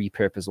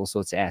repurpose all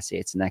sorts of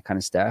assets and that kind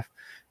of stuff.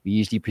 We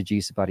usually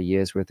produce about a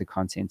year's worth of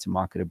content to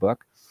market a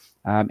book.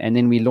 And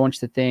then we launch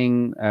the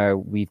thing.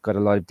 We've got a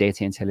lot of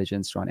data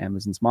intelligence around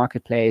Amazon's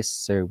marketplace,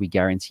 so we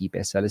guarantee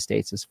bestseller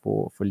status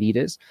for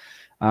leaders.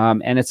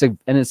 And it's an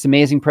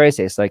amazing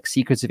process. Like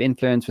Secrets of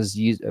Influence was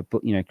used,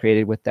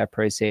 created with that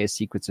process.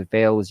 Secrets of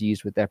Veil was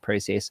used with that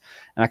process.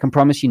 And I can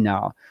promise you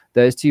now,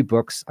 those two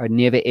books I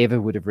never ever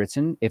would have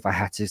written if I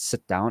had to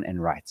sit down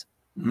and write,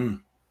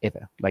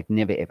 ever, like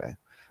never ever.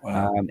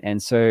 Wow.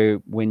 And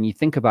so when you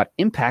think about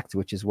impact,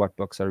 which is what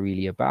books are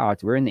really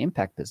about, we're in the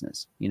impact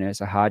business.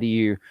 So how do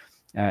you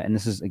and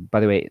this is, by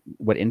the way,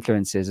 what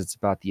influence is. It's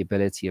about the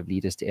ability of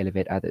leaders to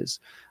elevate others.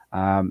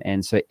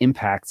 And so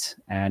impact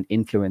and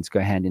influence go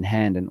hand in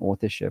hand, and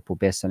authorship or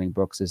best-selling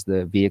books is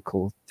the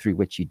vehicle through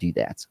which you do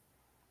that.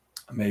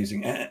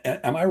 Amazing. And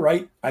am I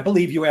right? I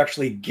believe you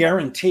actually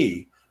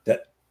guarantee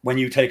that when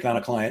you take on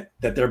a client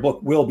that their book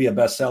will be a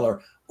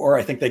bestseller, or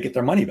I think they get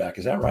their money back.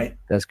 Is that right?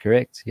 That's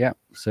correct. Yeah.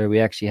 So we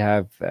actually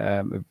have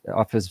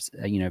offers,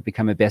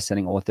 become a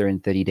best-selling author in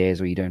 30 days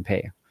or you don't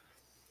pay.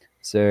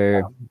 So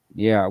wow.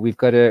 Yeah, we've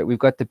got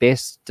the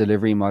best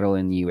delivery model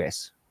in the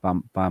US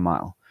by a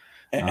mile.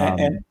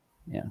 And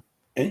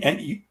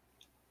you,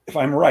 if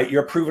I'm right,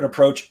 your proven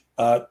approach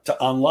to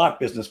unlock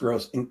business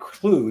growth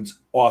includes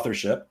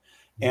authorship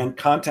and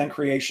content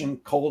creation,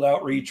 cold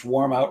outreach,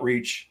 warm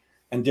outreach,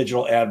 and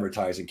digital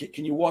advertising.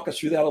 Can you walk us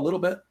through that a little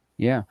bit?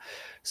 Yeah.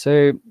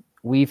 So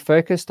we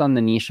focused on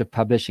the niche of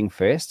publishing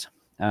first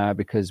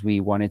because we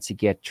wanted to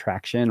get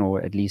traction,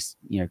 or at least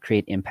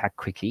create impact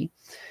quickly.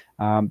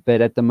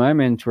 But at the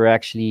moment, we're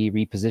actually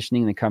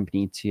repositioning the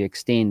company to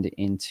extend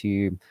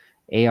into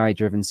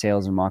AI-driven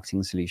sales and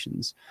marketing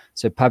solutions.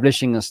 So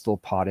publishing is still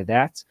part of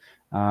that,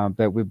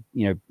 but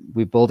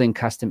we're building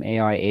custom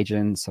AI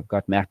agents. I've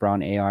got Matt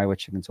Brown AI,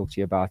 which I can talk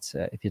to you about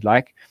if you'd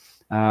like.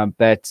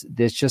 But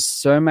there's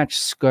just so much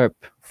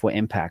scope for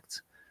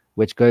impact,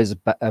 which goes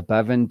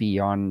above and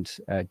beyond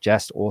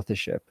just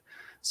authorship.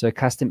 So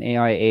custom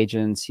AI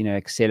agents,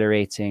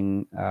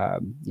 accelerating,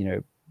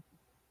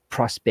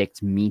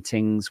 prospect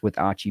meetings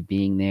without you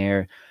being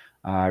there,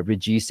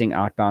 reducing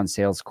outbound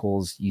sales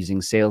calls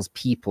using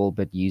salespeople,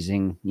 but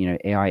using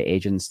AI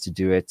agents to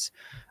do it.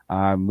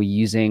 We're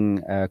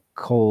using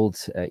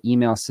cold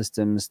email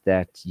systems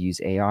that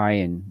use AI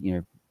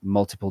and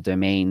multiple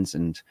domains,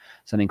 and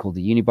something called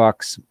the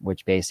Unibox,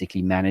 which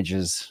basically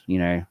manages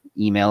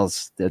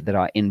emails that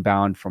are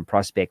inbound from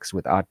prospects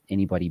without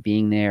anybody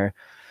being there.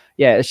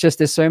 Yeah, it's just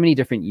there's so many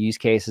different use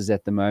cases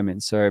at the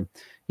moment. So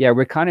yeah,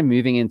 we're kind of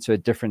moving into a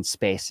different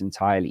space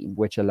entirely,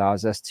 which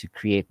allows us to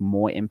create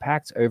more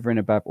impact over and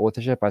above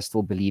authorship. I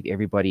still believe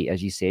everybody,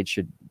 as you said,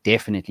 should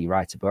definitely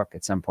write a book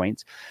at some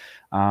point.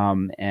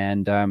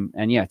 And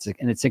yeah,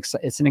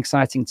 it's an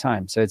exciting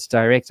time. So it's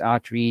direct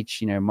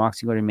outreach,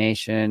 marketing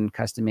automation,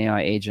 custom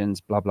AI agents,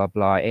 blah, blah,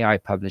 blah, AI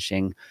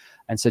publishing.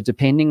 And so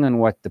depending on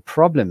what the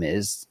problem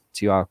is,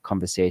 to our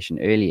conversation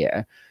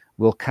earlier,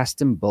 we'll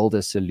custom build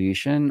a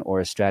solution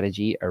or a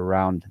strategy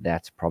around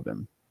that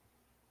problem.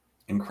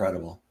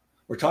 Incredible.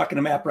 We're talking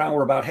to Matt Brown.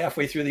 We're about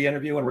halfway through the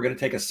interview, and we're going to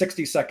take a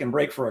 60-second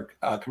break for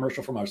a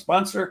commercial from our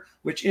sponsor,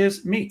 which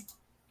is me.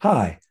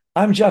 Hi,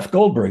 I'm Jeff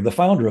Goldberg, the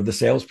founder of the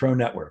Sales Pro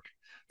Network.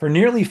 For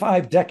nearly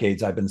 5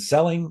 decades, I've been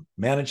selling,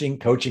 managing,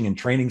 coaching, and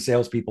training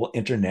salespeople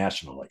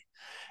internationally.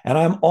 And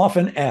I'm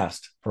often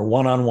asked for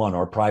one-on-one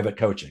or private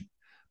coaching,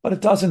 but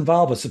it does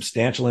involve a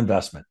substantial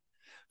investment.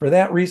 For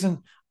that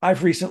reason,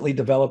 I've recently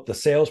developed the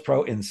Sales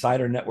Pro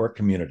Insider Network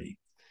community.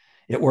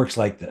 It works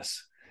like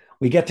this.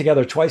 We get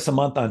together twice a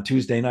month on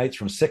Tuesday nights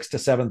from 6 to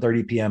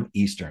 7:30 p.m.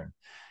 Eastern.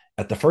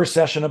 At the first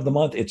session of the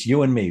month, it's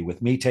you and me,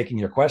 with me taking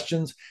your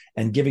questions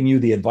and giving you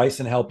the advice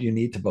and help you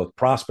need to both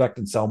prospect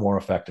and sell more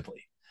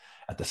effectively.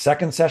 At the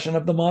second session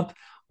of the month,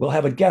 we'll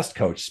have a guest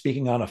coach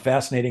speaking on a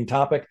fascinating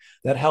topic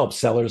that helps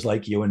sellers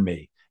like you and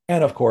me.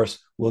 And of course,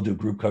 we'll do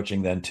group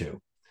coaching then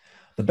too.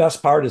 The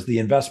best part is the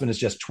investment is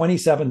just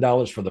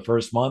 $27 for the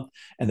first month,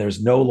 and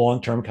there's no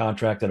long-term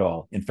contract at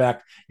all. In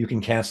fact, you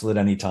can cancel at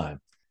any time.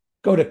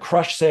 Go to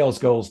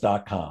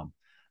crushsalesgoals.com.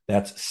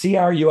 That's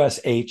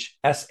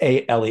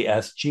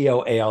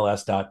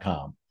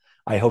crushsalesgoals.com.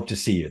 I hope to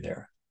see you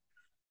there.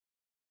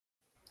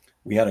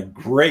 We had a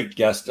great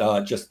guest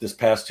just this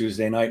past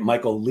Tuesday night,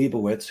 Michael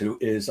Leibowitz, who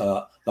is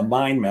the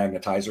mind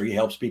magnetizer. He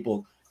helps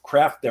people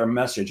craft their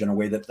message in a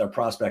way that their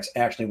prospects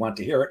actually want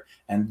to hear it.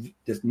 And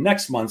this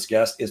next month's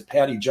guest is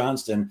Patty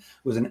Johnston,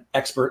 who's an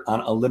expert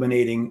on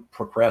eliminating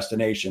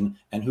procrastination.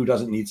 And who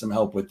doesn't need some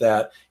help with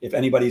that? If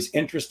anybody's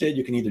interested,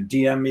 you can either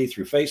DM me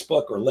through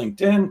Facebook or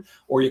LinkedIn,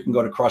 or you can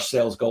go to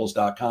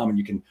crushsalesgoals.com and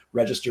you can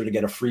register to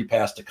get a free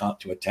pass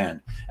to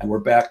attend. And we're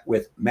back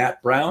with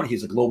Matt Brown.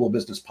 He's a global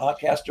business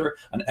podcaster,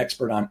 an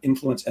expert on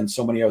influence, and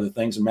so many other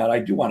things. And Matt, I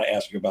do want to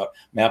ask you about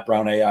Matt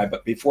Brown AI,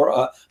 but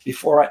before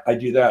I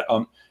do that,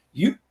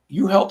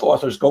 you help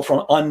authors go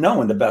from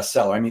unknown to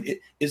bestseller. I mean,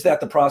 is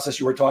that the process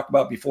you were talking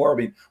about before? I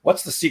mean,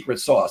 what's the secret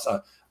sauce?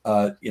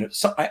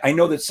 I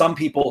know that some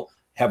people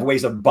have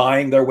ways of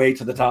buying their way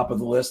to the top of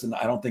the list, and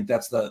I don't think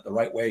that's the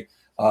right way.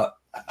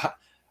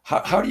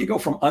 How do you go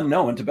from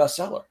unknown to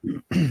bestseller?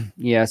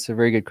 Yeah, it's a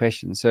very good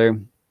question. So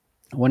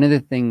one of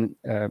the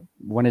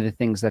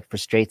things that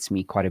frustrates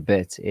me quite a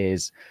bit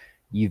is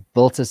you've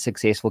built a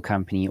successful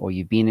company, or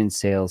you've been in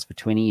sales for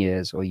 20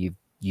 years, or you've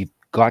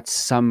got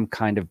some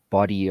kind of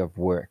body of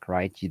work,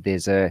 right?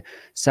 There's a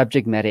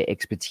subject matter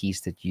expertise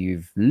that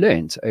you've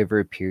learned over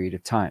a period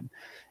of time.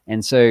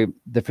 And so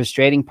the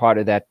frustrating part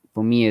of that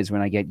for me is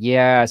when I get,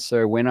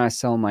 so when I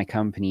sell my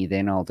company,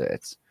 then I'll do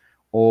it.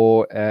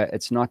 Or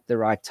it's not the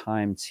right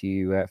time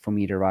for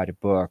me to write a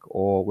book,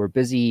 or we're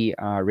busy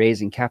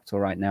raising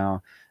capital right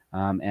now,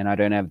 and I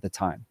don't have the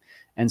time.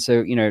 And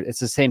so, it's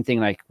the same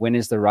thing, like, when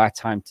is the right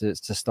time to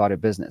start a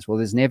business? Well,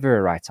 there's never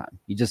a right time.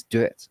 You just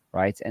do it,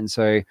 right? And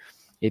so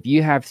if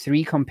you have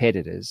 3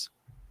 competitors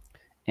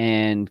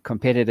and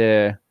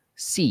competitor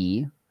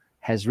C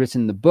has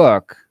written the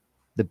book,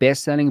 the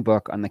best-selling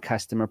book on the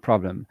customer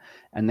problem,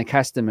 and the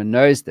customer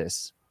knows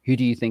this, who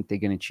do you think they're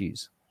going to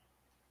choose?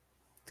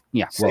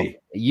 Yeah, well,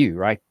 you,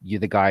 right? You're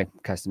the guy,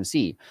 customer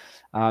C.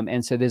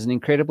 And so there's an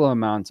incredible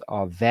amount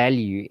of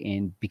value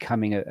in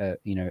becoming a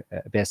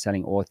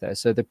best-selling author.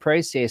 So the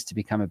process to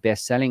become a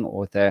best-selling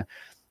author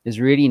is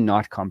really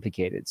not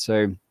complicated.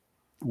 So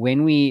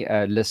when we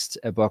list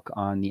a book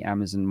on the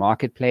Amazon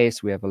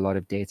marketplace, we have a lot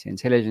of data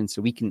intelligence.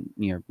 So we can,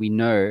 we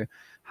know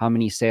how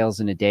many sales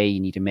in a day you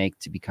need to make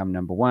to become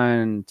number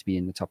 1, to be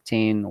in the top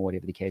 10, or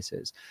whatever the case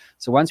is.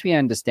 So once we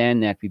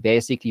understand that, we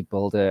basically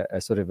build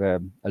a sort of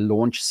a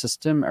launch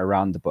system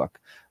around the book,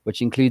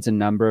 which includes a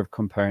number of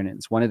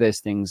components. One of those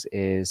things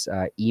is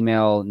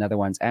email, another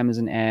one's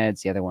Amazon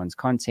ads, the other one's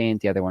content,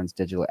 the other one's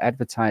digital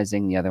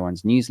advertising, the other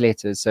one's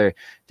newsletters. So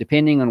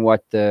depending on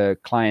what the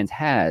client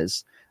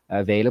has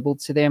available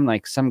to them,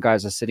 like some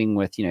guys are sitting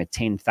with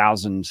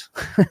 10,000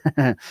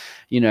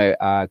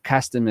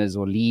 customers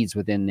or leads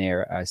within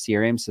their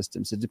CRM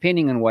system. So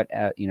depending on what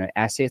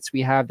assets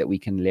we have that we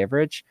can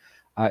leverage,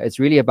 it's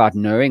really about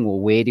knowing,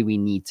 well, where do we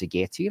need to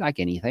get to, like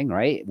anything,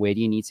 right? Where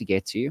do you need to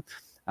get to,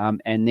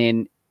 and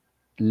then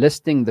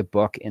listing the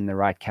book in the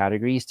right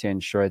categories to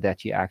ensure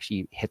that you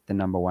actually hit the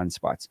number 1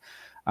 spots.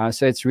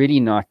 So it's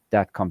really not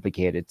that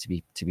complicated, to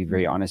be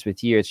very honest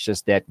with you. It's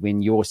just that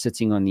when you're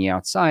sitting on the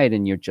outside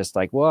and you're just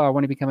like, well, I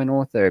want to become an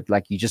author,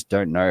 like, you just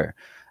don't know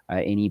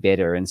any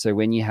better. And so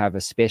when you have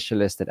a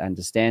specialist that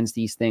understands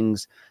these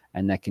things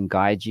and that can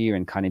guide you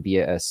and kind of be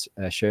a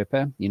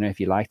Sherpa, if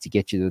you like, to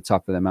get you to the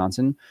top of the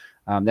mountain,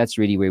 that's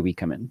really where we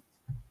come in.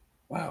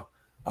 Wow.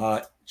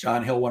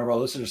 John Hill, one of our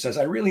listeners, says,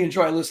 I really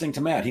enjoy listening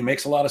to Matt. He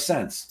makes a lot of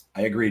sense.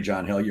 I agree,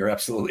 John Hill. You're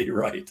absolutely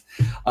right.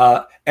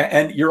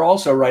 And you're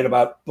also right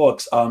about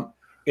books.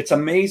 It's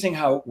amazing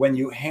how when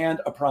you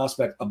hand a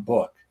prospect a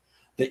book,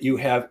 that you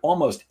have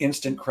almost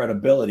instant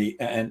credibility.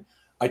 And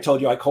I told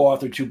you I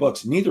co-authored 2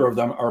 books. Neither of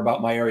them are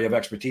about my area of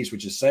expertise,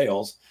 which is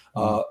sales.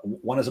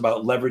 One is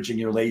about leveraging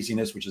your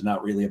laziness, which is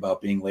not really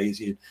about being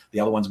lazy. The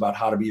other one's about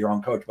how to be your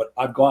own coach. But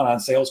I've gone on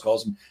sales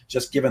calls and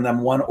just given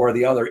them one or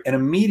the other. And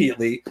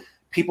immediately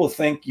people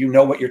think you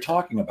know what you're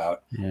talking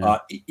about,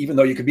 even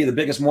though you could be the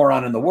biggest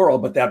moron in the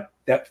world. But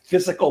that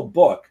physical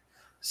book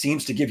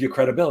seems to give you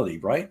credibility,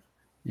 right?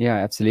 Yeah,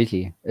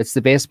 absolutely. It's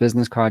the best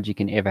business card you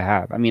can ever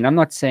have. I mean, I'm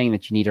not saying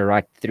that you need to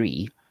write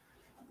 3,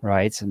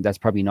 right? And that's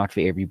probably not for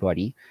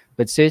everybody,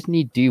 but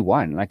certainly do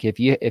one. Like if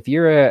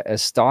you're a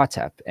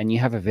startup and you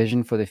have a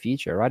vision for the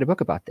future, write a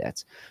book about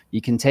that. You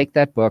can take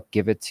that book,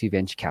 give it to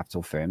venture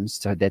capital firms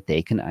so that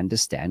they can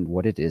understand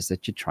what it is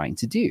that you're trying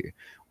to do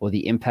or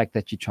the impact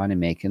that you're trying to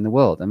make in the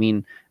world. I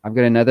mean, I've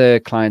got another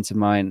client of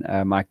mine,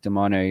 Mike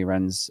Domano. He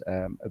runs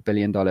 $1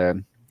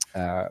 billion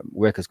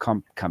workers'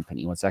 comp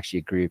company. Well, it's actually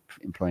a group,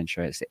 employee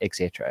insurance,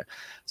 etc.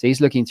 So he's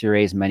looking to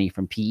raise money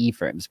from PE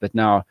firms, but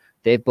now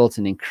they've built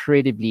an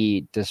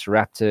incredibly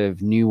disruptive,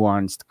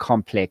 nuanced,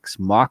 complex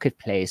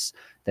marketplace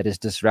that is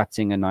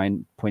disrupting a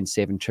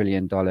 $9.7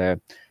 trillion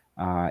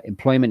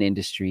employment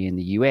industry in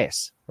the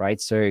US, right?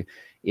 So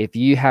if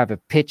you have a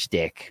pitch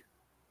deck,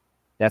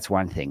 that's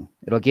one thing.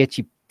 It'll get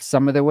you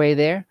some of the way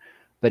there.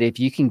 But if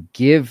you can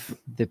give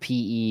the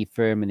PE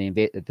firm and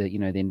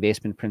the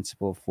investment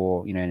principal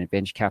for a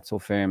venture capital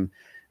firm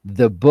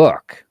the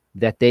book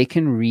that they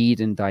can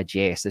read and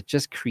digest, it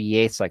just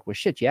creates like, well,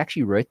 shit, you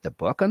actually wrote the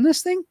book on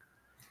this thing,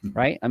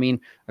 right? I mean,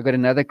 I got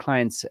another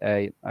client.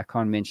 I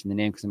can't mention the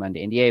name because I'm under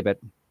NDA, but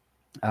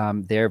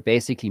they're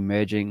basically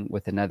merging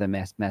with another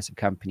massive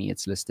company.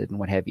 It's listed and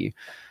what have you,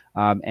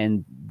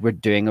 and we're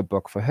doing a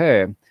book for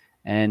her.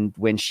 And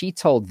when she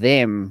told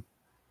them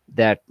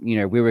that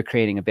we were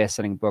creating a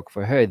best-selling book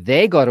for her,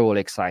 they got all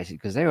excited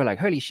because they were like,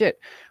 holy shit,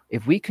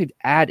 if we could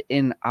add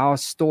in our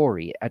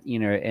story at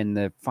in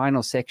the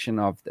final section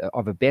of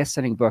a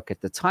best-selling book at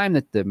the time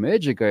that the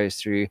merger goes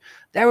through,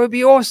 that would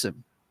be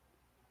awesome.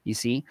 You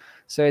see,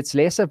 so it's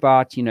less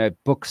about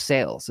book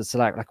sales. It's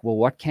like well,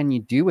 what can you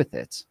do with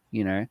it?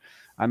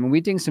 I mean,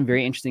 we're doing some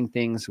very interesting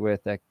things with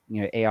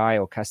AI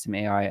or custom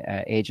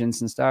AI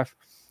agents and stuff.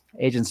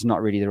 Agents is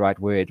not really the right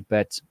word,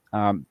 but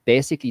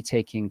basically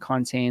taking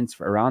content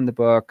around the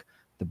book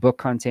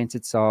content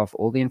itself,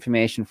 all the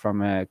information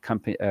from a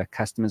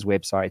customer's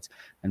website,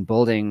 and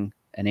building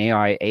an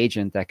AI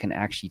agent that can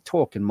actually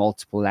talk in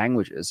multiple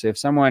languages. So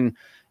if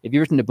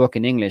you've written a book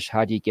in English,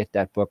 how do you get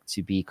that book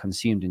to be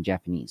consumed in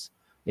Japanese?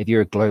 If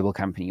you're a global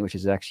company, which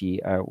is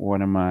actually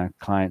one of my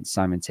clients,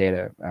 Simon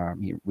Taylor,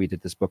 we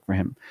did this book for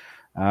him.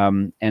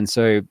 And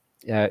so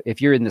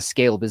if you're in the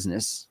scale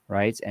business,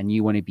 right, and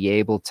you want to be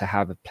able to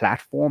have a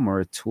platform or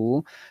a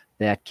tool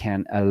that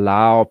can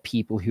allow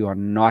people who are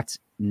not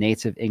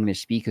native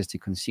English speakers to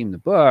consume the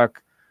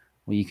book,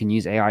 well, you can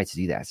use AI to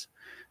do that.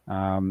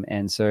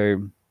 And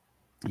so,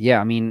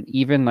 yeah, I mean,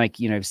 even like,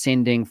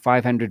 sending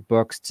 500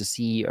 books to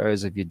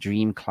CEOs of your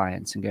dream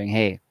clients and going,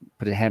 hey,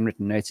 put a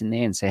handwritten note in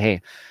there and say,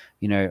 hey,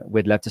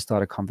 we'd love to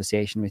start a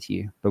conversation with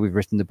you, but we've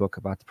written the book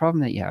about the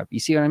problem that you have. You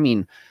see what I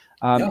mean?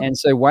 And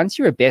so once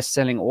you're a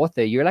best-selling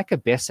author, you're like a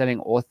best-selling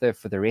author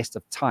for the rest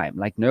of time.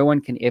 Like no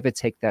one can ever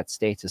take that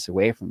status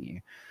away from you.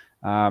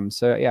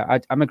 So yeah,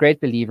 I'm a great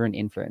believer in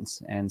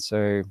influence. And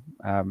so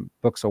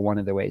books are one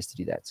of the ways to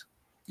do that.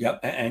 Yep.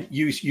 And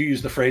you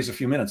used the phrase a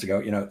few minutes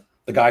ago,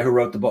 the guy who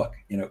wrote the book,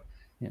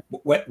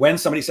 when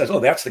somebody says, oh,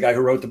 that's the guy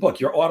who wrote the book,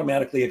 you're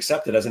automatically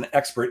accepted as an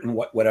expert in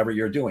whatever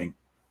you're doing.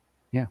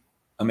 Yeah.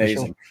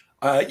 Amazing.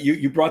 Sure.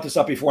 You brought this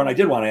up before, and I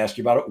did want to ask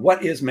you about it.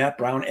 What is Matt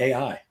Brown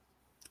AI?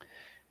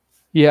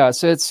 Yeah,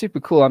 so it's super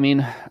cool. I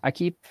mean,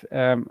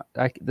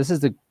 this is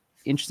the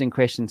interesting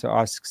question to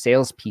ask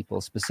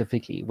salespeople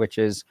specifically, which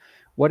is,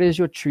 what is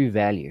your true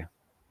value?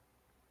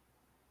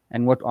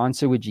 And what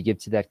answer would you give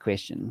to that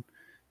question?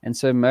 And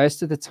so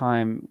most of the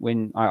time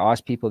when I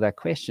ask people that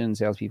question,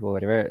 salespeople,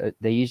 whatever,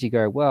 they usually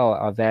go, well,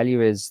 our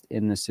value is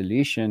in the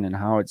solution and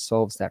how it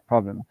solves that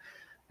problem.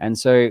 And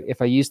so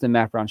if I use the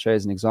Matt Brown Show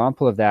as an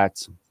example of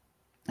that,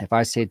 if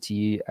I said to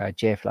you,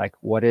 Jeff, like,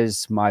 what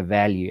is my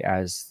value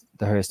as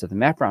the host of the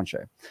Matt Brown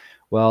Show?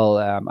 Well,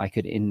 I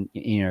could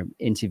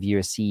interview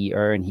a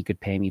CEO and he could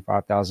pay me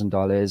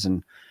 $5,000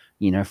 and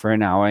for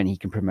an hour, and he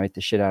can promote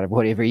the shit out of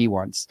whatever he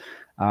wants.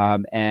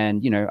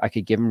 And I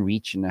could give him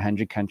reach in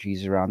 100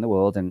 countries around the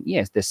world. And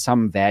yes, there's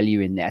some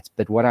value in that.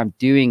 But what I'm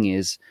doing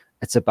is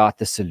it's about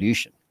the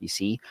solution, you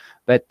see.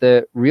 But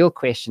the real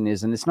question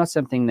is, and it's not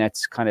something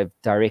that's kind of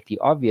directly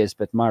obvious,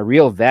 but my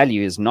real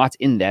value is not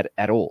in that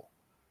at all.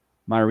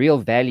 My real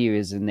value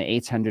is in the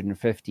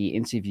 850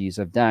 interviews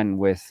I've done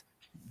with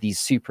these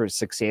super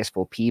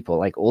successful people,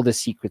 like all the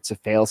secrets of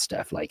fail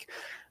stuff. Like,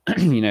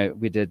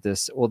 we did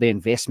this, all the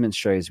investment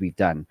shows we've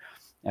done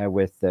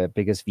with the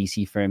biggest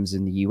VC firms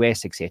in the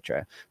US,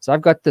 etc. So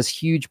I've got this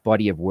huge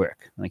body of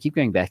work, and I keep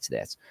going back to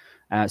that.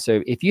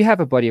 So if you have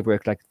a body of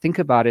work, like think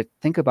about it,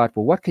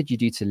 well, what could you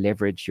do to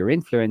leverage your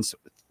influence,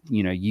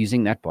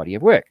 using that body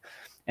of work?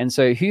 And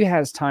so who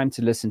has time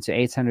to listen to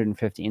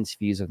 850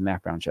 interviews of the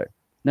Matt Brown Show?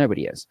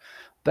 Nobody is.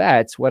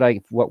 But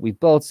what we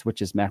built,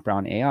 which is Matt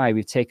Brown AI,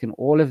 we've taken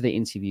all of the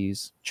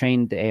interviews,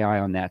 trained the AI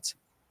on that,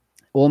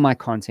 all my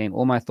content,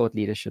 all my thought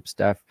leadership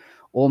stuff,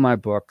 all my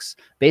books,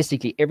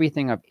 basically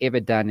everything I've ever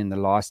done in the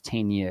last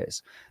 10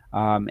 years.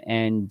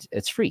 And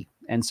it's free.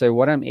 And so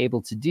what I'm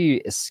able to do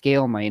is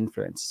scale my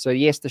influence. So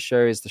yes, the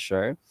show is the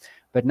show,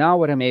 but now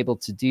what I'm able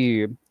to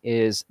do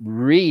is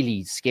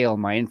really scale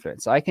my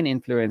influence. I can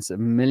influence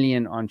 1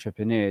 million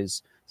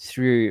entrepreneurs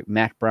through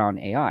Matt Brown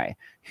AI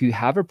who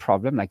have a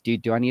problem. Like,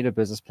 dude, do I need a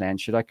business plan?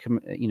 Should I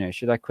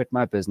quit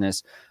my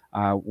business?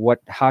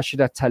 How should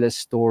I tell a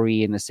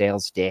story in a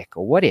sales deck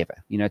or whatever?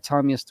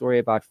 Tell me a story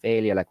about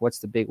failure. Like, what's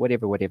the big,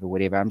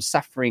 whatever. I'm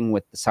suffering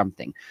with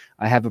something.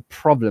 I have a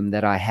problem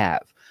that I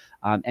have.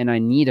 And I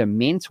need a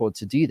mentor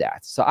to do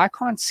that. So I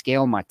can't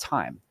scale my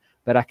time,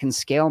 but I can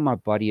scale my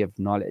body of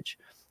knowledge.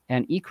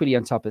 And equally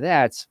on top of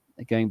that,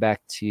 going back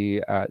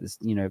to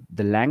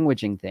the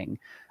languaging thing,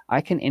 I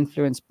can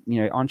influence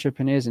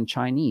entrepreneurs in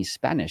Chinese,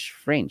 Spanish,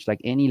 French,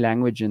 like any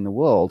language in the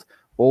world,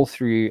 all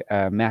through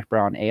Matt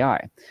Brown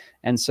AI.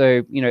 And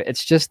so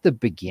it's just the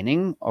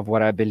beginning of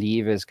what I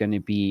believe is going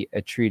to be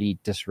a truly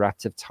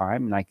disruptive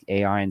time, like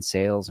AI and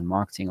sales and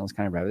marketing, all this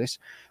kind of rubbish.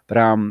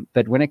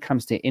 But when it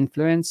comes to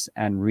influence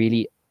and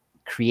really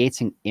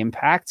creating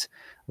impact,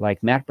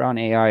 like Matt Brown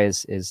AI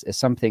is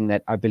something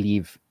that I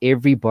believe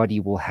everybody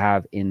will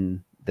have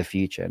in the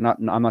future.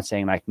 I'm not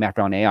saying like Matt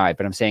Brown AI,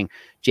 but I'm saying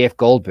Jeff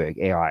Goldberg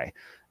AI,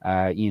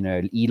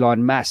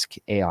 Elon Musk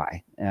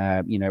AI.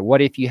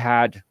 What if you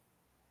had,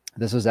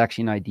 this was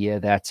actually an idea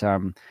that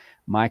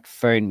Mike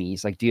phoned me.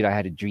 He's like, dude, I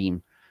had a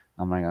dream.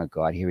 I'm like, oh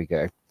God, here we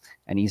go.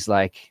 And he's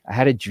like, I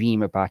had a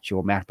dream about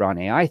your Matt Brown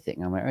AI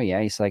thing. I'm like, oh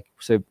yeah. He's like,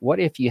 so what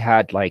if you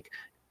had like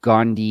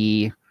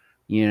Gandhi,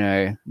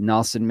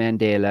 Nelson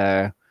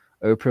Mandela,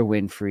 Oprah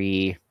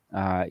Winfrey,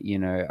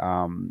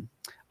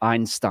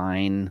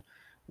 Einstein,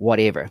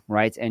 whatever,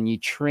 right? And you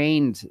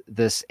trained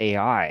this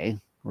AI,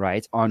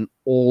 right, on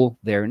all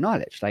their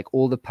knowledge, like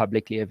all the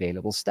publicly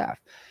available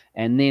stuff.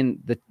 And then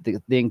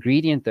the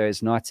ingredient, though,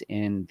 is not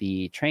in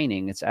the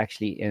training. It's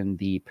actually in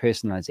the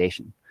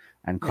personalization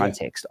and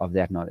context of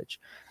that knowledge.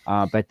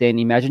 But then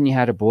imagine you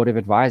had a board of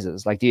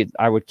advisors. Like, dude,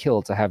 I would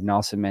kill to have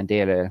Nelson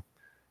Mandela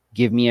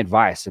give me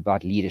advice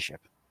about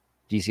leadership.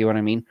 Do you see what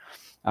I mean?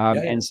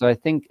 And so I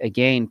think,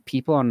 again,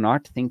 people are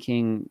not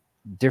thinking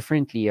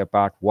differently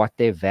about what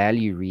their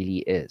value really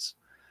is.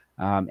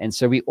 And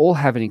so we all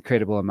have an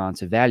incredible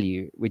amount of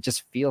value. We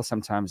just feel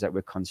sometimes that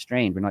we're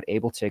constrained. We're not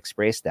able to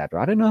express that. Or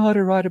I don't know how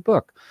to write a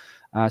book.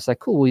 It's like,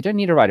 cool, well, you don't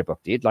need to write a book,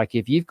 dude. Like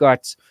if you've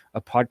got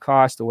a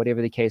podcast or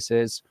whatever the case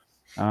is,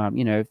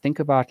 think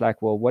about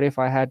like, well, what if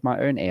I had my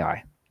own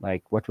AI?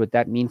 Like, what would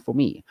that mean for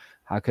me?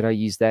 How could I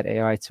use that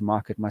AI to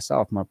market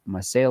myself, my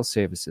sales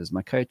services,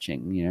 my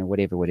coaching,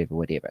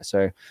 whatever.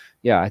 So,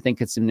 yeah, I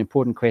think it's an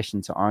important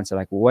question to answer.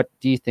 Like, what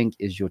do you think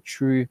is your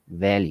true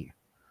value?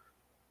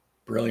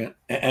 Brilliant.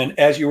 And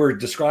as you were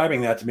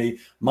describing that to me,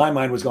 my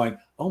mind was going,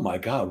 oh my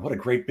God, what a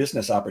great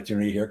business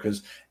opportunity here.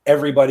 Because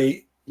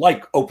everybody,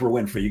 like Oprah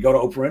Winfrey, you go to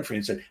Oprah Winfrey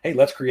and say, hey,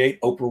 let's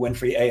create Oprah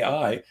Winfrey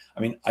AI. I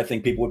mean, I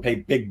think people would pay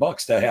big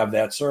bucks to have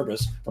that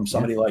service from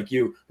somebody like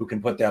you who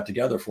can put that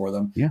together for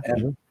them. Yeah,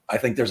 and I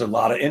think there's a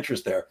lot of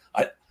interest there.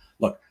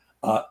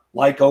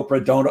 Like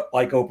Oprah, don't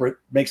like Oprah,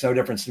 makes no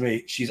difference to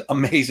me. She's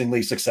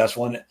amazingly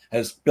successful and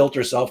has built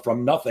herself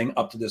from nothing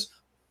up to this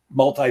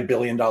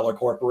multi-billion-dollar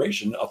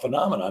corporation, a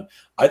phenomenon.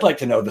 I'd like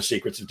to know the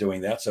secrets of doing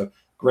that. So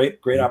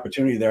great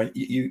opportunity there. And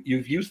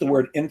you've used the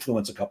word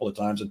influence a couple of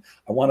times, and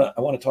I want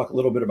to talk a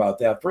little bit about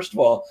that. First of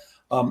all,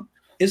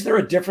 is there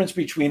a difference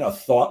between a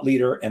thought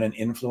leader and an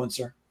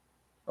influencer,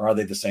 or are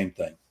they the same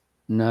thing?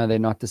 No, they're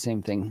not the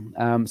same thing.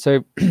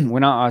 So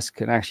when I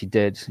ask, and I actually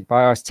did, if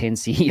I ask 10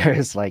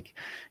 CEOs, like,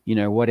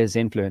 what is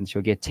influence,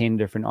 you'll get 10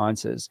 different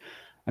answers.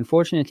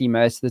 Unfortunately,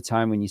 most of the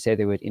time when you say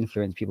the word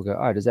influence, people go,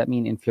 oh, does that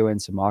mean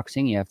influencer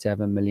marketing? You have to have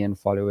 1 million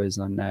followers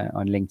on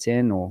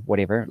LinkedIn or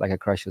whatever, like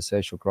across your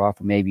social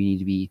graph, or maybe you need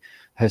to be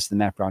host of the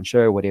Matt Brown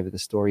Show, whatever the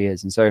story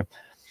is. And so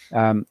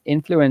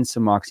influencer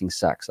marketing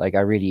sucks. Like, I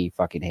really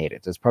fucking hate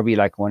it. It's probably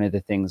like one of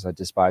the things I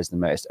despise the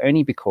most,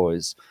 only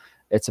because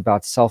it's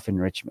about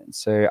self-enrichment.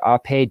 So I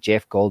paid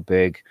Jeff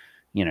Goldberg,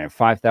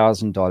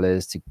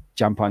 $5,000 to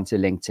jump onto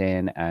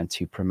LinkedIn and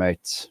to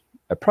promote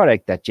a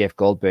product that Jeff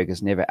Goldberg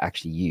has never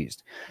actually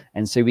used.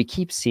 And so we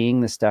keep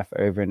seeing this stuff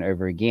over and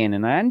over again.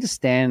 And I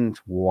understand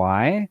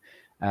why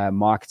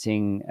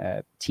marketing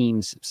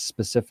teams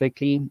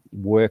specifically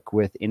work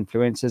with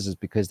influencers, is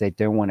because they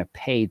don't want to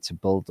pay to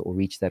build or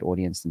reach that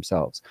audience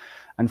themselves.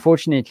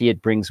 Unfortunately,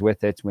 it brings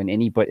with it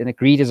and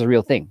greed is a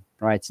real thing,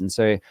 right? And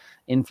so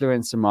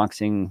influencer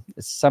marketing,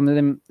 some of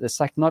them, it's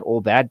like not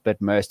all bad,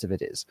 but most of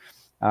it is.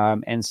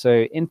 And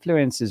so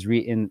influence is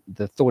in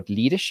the thought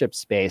leadership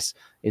space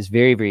is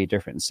very, very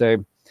different.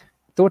 So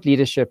thought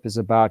leadership is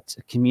about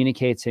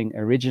communicating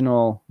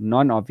original,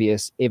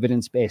 non-obvious,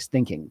 evidence-based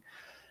thinking.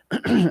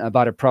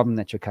 about a problem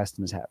that your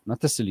customers have, not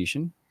the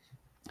solution,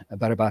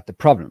 but about the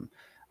problem.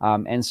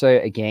 And so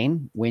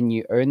again, when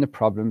you own the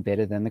problem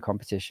better than the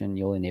competition,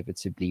 you'll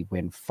inevitably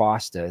win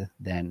faster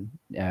than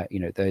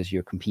those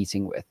you're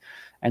competing with.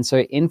 And so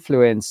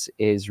influence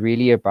is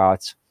really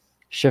about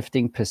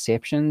shifting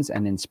perceptions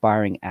and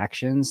inspiring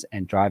actions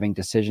and driving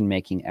decision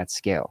making at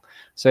scale.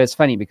 So it's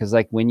funny because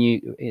like when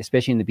you,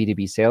 especially in the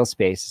B2B sales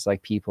space, it's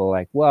like people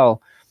like,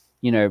 well,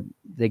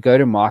 they go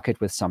to market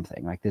with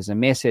something, like there's a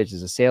message,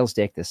 there's a sales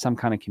deck, there's some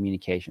kind of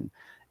communication.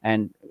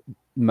 And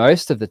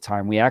most of the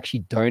time we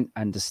actually don't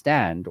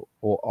understand,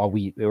 or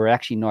we're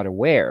actually not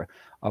aware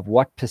of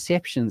what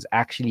perceptions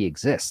actually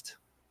exist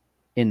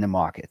in the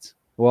market.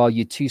 Well,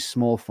 you're too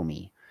small for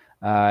me.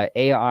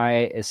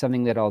 AI is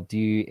something that I'll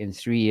do in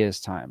 3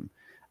 years' time.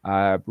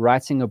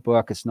 Writing a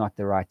book is not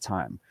the right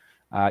time.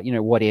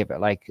 Whatever.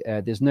 Like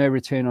there's no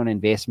return on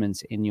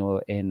investment in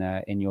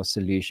your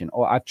solution.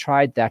 Or I've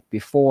tried that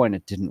before and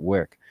it didn't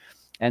work.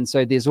 And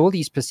so there's all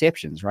these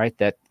perceptions, right,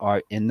 that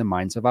are in the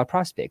minds of our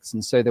prospects.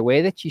 And so the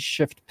way that you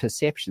shift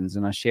perceptions,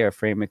 and I share a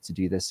framework to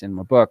do this in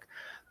my book,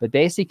 but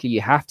basically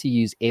you have to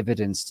use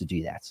evidence to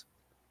do that.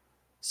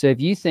 So if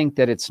you think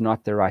that it's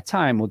not the right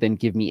time, well, then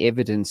give me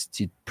evidence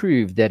to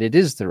prove that it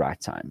is the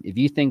right time. If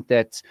you think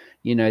that,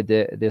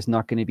 there's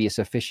not going to be a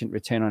sufficient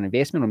return on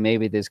investment, or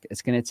maybe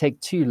it's going to take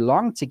too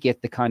long to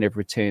get the kind of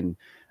return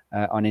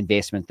on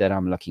investment that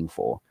I'm looking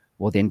for,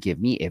 well, then give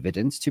me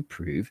evidence to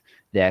prove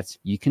that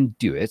you can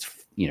do it,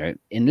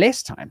 in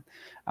less time.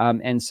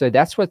 And so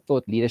that's what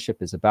thought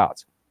leadership is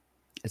about.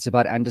 It's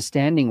about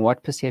understanding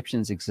what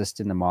perceptions exist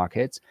in the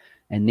market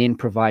and then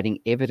providing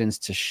evidence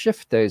to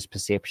shift those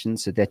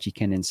perceptions so that you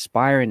can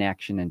inspire an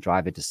action and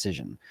drive a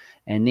decision.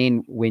 And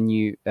then when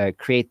you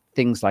create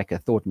things like a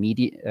thought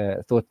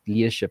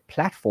leadership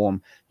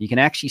platform, you can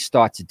actually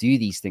start to do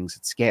these things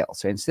at scale.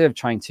 So instead of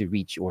trying to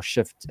reach or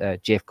shift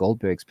Jeff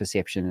Goldberg's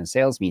perception in a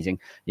sales meeting,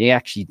 you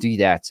actually do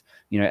that,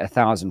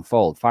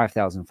 1,000-fold,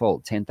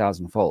 5,000-fold,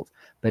 10,000-fold.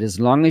 But as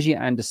long as you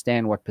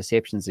understand what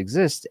perceptions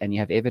exist and you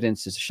have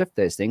evidence to shift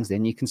those things,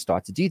 then you can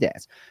start to do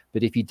that.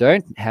 But if you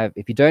don't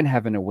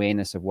have an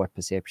awareness of what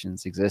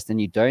perceptions exist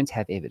and you don't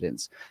have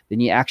evidence, then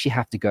you actually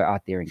have to go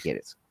out there and get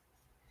it.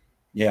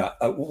 Yeah.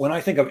 When I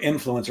think of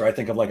influencer, I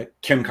think of like a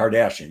Kim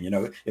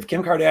Kardashian. If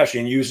Kim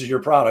Kardashian uses your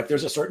product,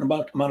 there's a certain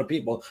amount of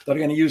people that are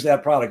going to use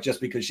that product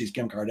just because she's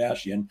Kim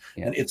Kardashian.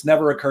 Yeah. And it's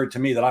never occurred to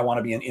me that I want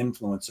to be an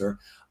influencer.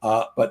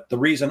 But the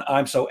reason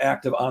I'm so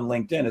active on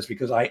LinkedIn is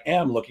because I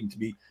am looking to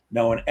be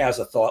known as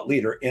a thought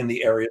leader in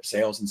the area of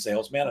sales and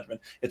sales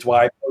management. It's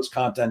why I post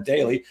content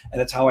daily,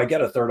 and it's how I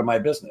get a third of my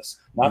business.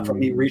 Not from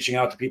me reaching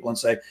out to people and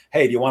say,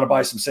 hey, do you want to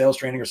buy some sales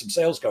training or some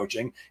sales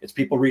coaching? It's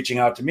people reaching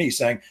out to me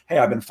saying, hey,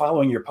 I've been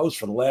following your posts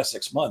for the last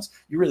 6 months.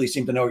 You really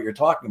seem to know what you're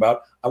talking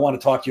about. I want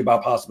to talk to you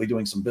about possibly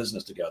doing some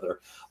business together.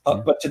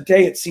 But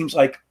today it seems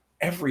like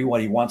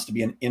everybody wants to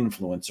be an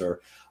influencer.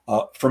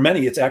 For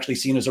many, it's actually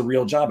seen as a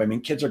real job. I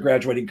mean, kids are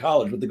graduating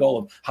college with the goal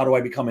of how do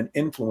I become an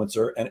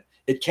influencer? And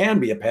it can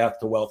be a path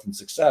to wealth and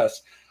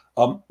success.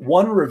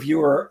 One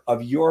reviewer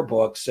of your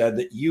book said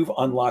that you've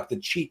unlocked the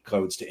cheat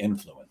codes to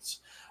influence.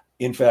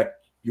 In fact,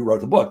 you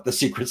wrote the book, The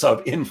Secrets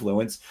of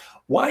Influence.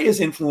 Why is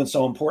influence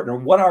so important? Or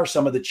what are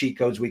some of the cheat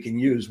codes we can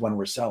use when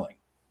we're selling?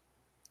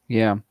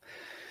 Yeah.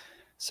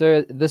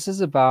 So this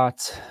is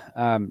about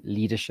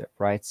leadership,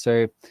 right?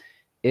 So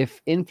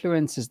if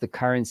influence is the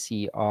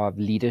currency of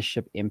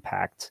leadership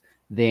impact,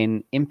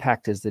 then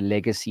impact is the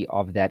legacy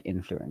of that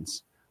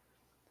influence.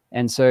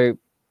 And so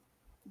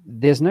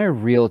there's no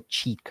real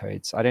cheat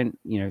codes. I don't,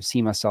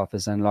 see myself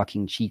as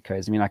unlocking cheat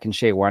codes. I mean, I can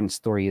share one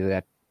story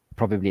that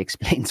probably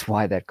explains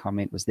why that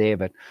comment was there,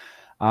 but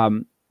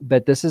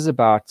this is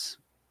about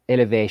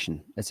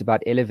elevation. It's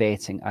about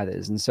elevating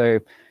others. And so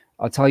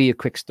I'll tell you a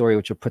quick story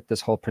which will put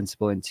this whole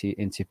principle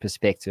into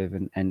perspective,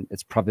 and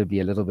it's probably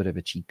a little bit of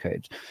a cheat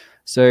code.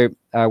 So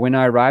when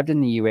I arrived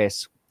in the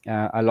US,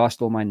 I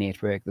lost all my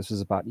network. This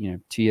was about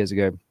 2 years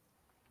ago,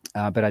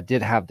 but I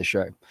did have the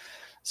show.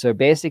 So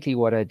basically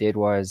what I did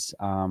was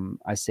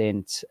I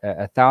sent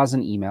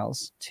 1,000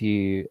 emails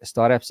to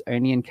startups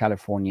only in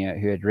California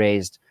who had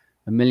raised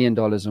 $1 million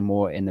or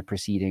more in the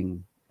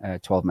preceding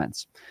 12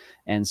 months.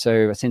 And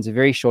so I sent a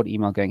very short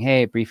email going,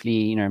 hey,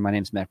 briefly, my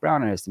name's Matt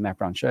Brown. I host the Matt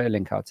Brown Show,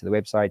 link out to the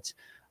website.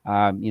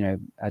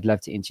 I'd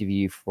love to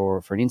interview you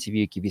for an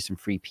interview, give you some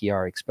free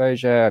PR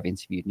exposure. I've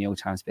interviewed New York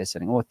Times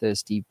bestselling authors,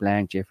 Steve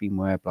Blank, Jeffrey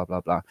Moore, blah,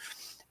 blah, blah.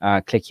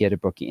 Click here to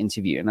book your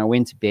interview. And I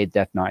went to bed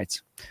that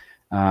night.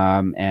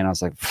 And I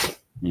was like,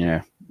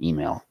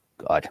 email,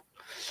 God.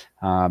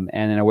 And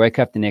then I woke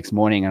up the next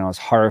morning and I was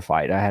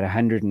horrified. I had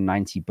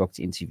 190 booked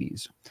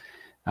interviews.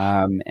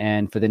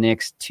 And for the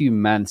next 2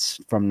 months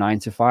from 9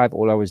 to 5,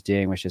 all I was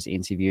doing was just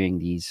interviewing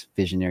these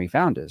visionary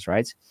founders,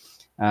 right?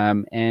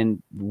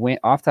 And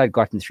after I'd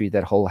gotten through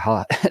that whole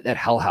that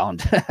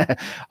hellhound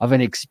of an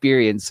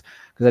experience,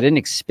 because I didn't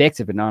expect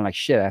it, but now I'm like,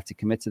 shit, I have to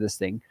commit to this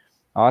thing.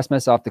 I asked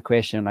myself the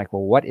question, like,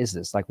 well, what is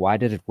this? Like, why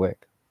did it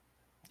work?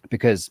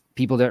 Because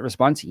people don't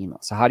respond to email.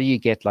 So how do you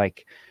get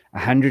like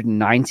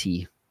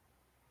 190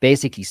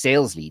 basically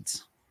sales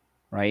leads,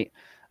 right?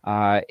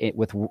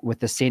 With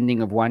the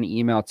sending of one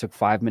email, it took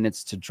 5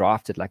 minutes to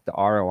draft it. Like the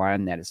ROI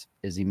on that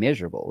is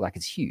immeasurable. Like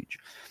it's huge.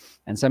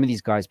 And some of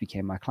these guys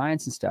became my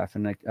clients and stuff.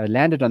 And I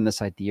landed on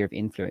this idea of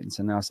influence.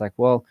 And I was like,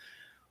 well,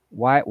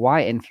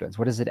 why influence?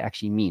 What does it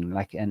actually mean?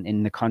 Like, and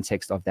in the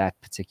context of that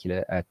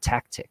particular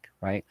tactic,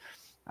 right?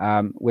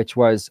 Which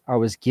was, I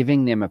was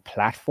giving them a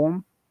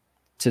platform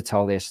to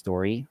tell their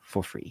story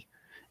for free.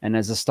 And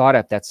as a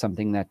startup, that's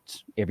something that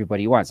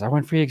everybody wants. I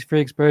want free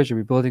exposure.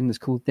 We're building this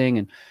cool thing.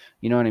 And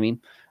you know what I mean?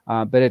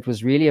 But it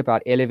was really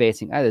about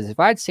elevating others. If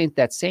I'd sent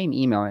that same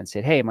email and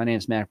said, hey, my name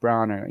is Matt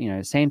Brown,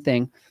 or, same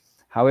thing.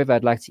 However,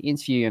 I'd like to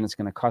interview you and it's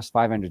going to cost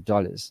 $500.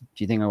 Do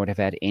you think I would have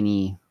had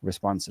any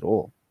response at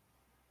all?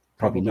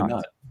 Probably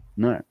not.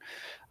 No.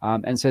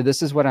 And so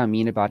this is what I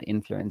mean about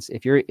influence.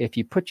 If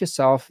you put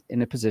yourself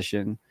in a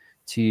position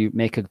to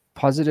make a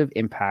positive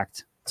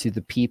impact to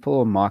the people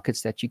or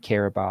markets that you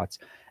care about,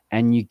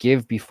 and you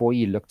give before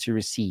you look to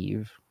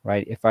receive,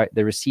 right?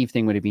 The receive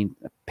thing would have been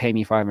pay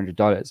me $500,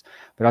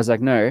 but I was like,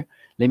 no,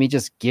 let me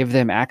just give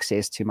them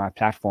access to my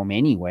platform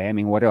anyway. I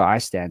mean, what do I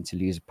stand to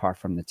lose apart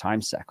from the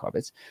time suck of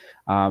it?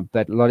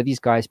 But a lot of these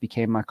guys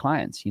became my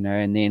clients,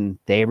 and then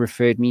they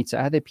referred me to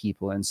other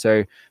people. And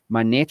so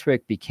my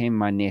network became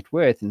my net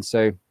worth. And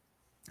so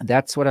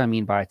that's what I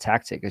mean by a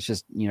tactic. It's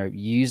just,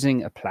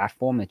 using a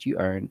platform that you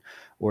own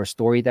or a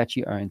story that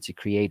you own to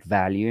create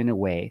value in a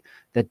way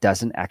that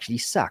doesn't actually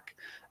suck.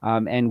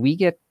 And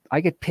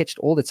I get pitched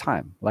all the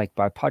time, like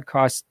by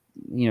podcast,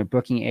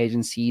 booking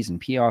agencies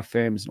and PR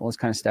firms and all this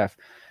kind of stuff.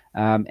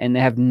 And they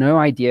have no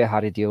idea how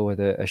to deal with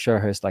a show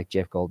host like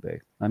Jeff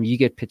Goldberg. You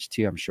get pitched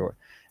too, I'm sure.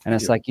 And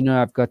it's like,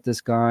 I've got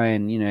this guy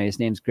and, his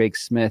name's Greg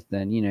Smith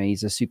and,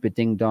 he's a super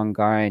ding dong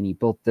guy and he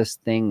built this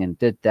thing and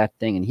did that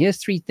thing. And here's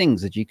 3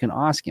 things that you can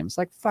ask him. It's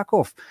like, fuck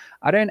off.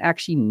 I don't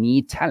actually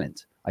need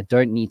talent. I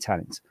don't need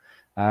talent.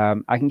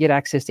 I can get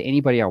access to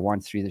anybody I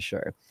want through the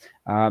show.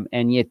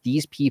 And yet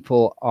these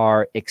people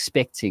are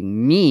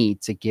expecting me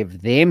to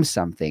give them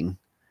something.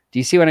 Do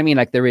you see what I mean?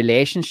 Like the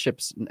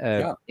relationship's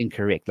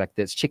incorrect. Like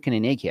there's chicken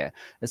and egg here.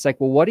 It's like,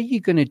 well, what are you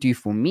going to do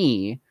for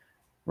me,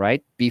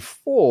 right,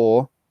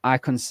 before I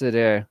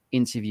consider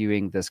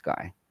interviewing this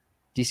guy?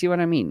 Do you see what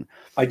I mean?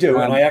 I do.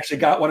 And I actually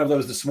got one of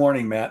those this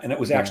morning, Matt, and it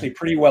was actually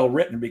pretty well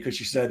written because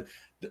she said,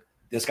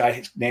 this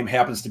guy's name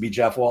happens to be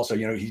Jeff also.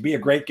 He'd be a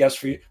great guest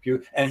for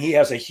you. And he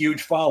has a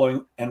huge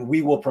following, and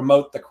we will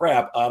promote the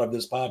crap out of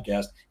this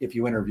podcast if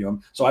you interview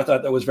him. So I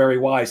thought that was very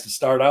wise to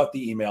start out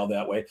the email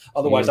that way.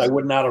 Otherwise, I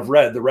would not have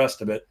read the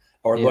rest of it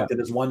or looked at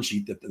his one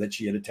sheet that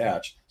she had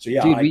attached. So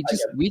yeah, dude,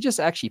 we just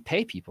actually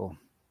pay people.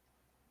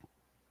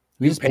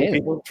 We just pay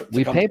people.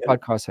 We pay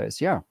podcast hosts.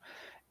 Yeah.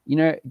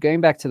 Going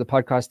back to the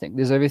podcast thing,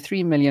 there's over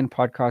 3 million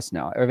podcasts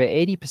now. Over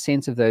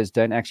 80% of those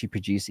don't actually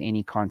produce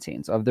any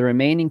content. Of the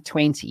remaining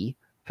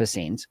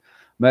 20%,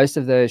 most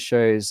of those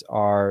shows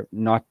are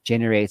not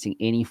generating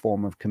any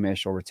form of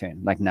commercial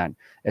return, like none.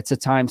 It's a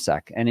time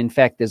suck. And in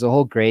fact, there's a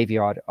whole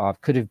graveyard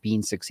of could have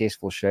been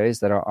successful shows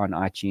that are on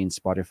iTunes,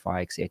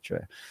 Spotify,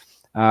 etc.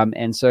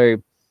 And so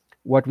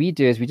what we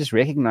do is we just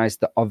recognize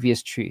the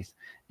obvious truth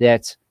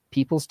that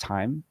people's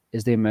time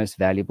is their most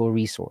valuable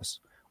resource.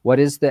 What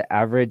is the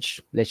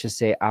average, let's just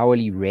say,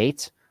 hourly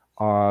rate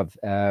of,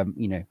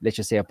 let's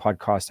just say a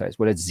podcast host?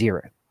 Well, it's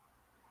 $0.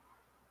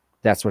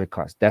 That's what it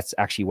costs. That's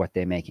actually what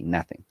they're making,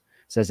 nothing.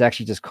 So it's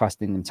actually just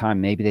costing them time.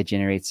 Maybe they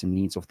generate some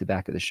leads off the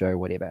back of the show,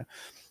 whatever.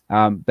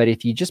 But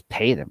if you just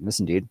pay them,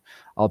 listen, dude,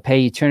 I'll pay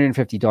you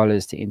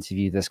 $250 to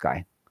interview this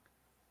guy.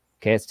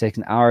 Okay, it's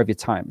taken an hour of your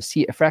time.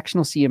 See,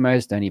 fractional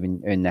CMOs don't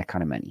even earn that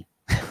kind of money.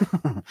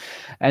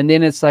 And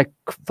then it's like,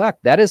 fuck,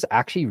 that is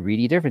actually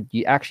really different.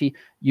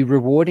 You're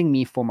rewarding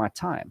me for my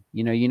time.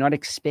 You're not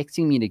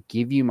expecting me to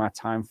give you my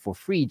time for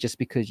free just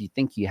because you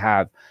think you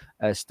have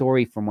a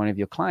story from one of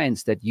your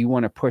clients that you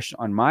want to push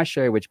on my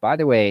show, which, by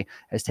the way,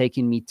 has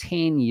taken me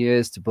 10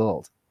 years to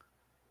build.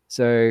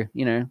 So,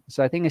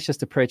 so I think it's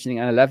just approaching,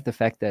 and I love the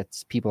fact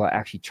that people are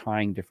actually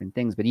trying different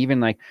things, but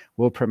even like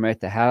we'll promote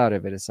the hell out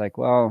of it. It's like,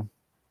 well,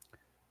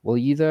 will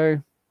you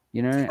though?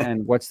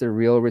 And what's the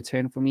real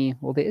return for me?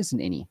 Well, there isn't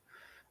any.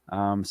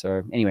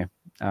 So anyway,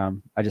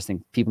 I just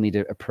think people need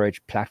to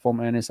approach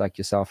platform owners like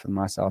yourself and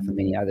myself and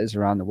many others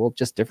around the world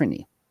just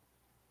differently.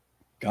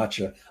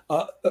 Gotcha.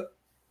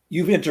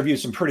 You've interviewed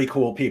some pretty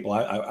cool people.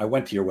 I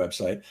went to your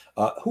website.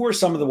 Who are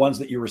some of the ones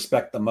that you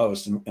respect the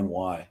most and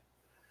why?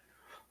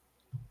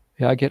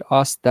 Yeah, I get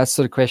asked that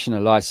sort of question a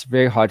lot. It's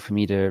very hard for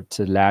me to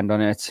land on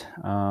it.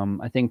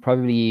 I think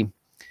probably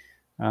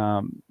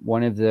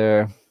one of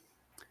the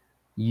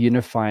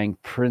unifying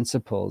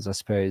principles, I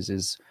suppose,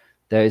 is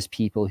those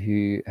people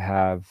who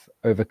have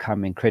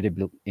overcome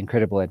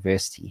incredible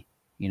adversity.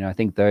 I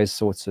think those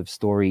sorts of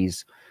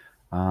stories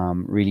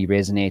really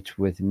resonate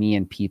with me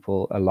and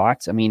people a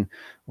lot. I mean,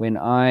 when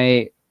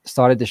I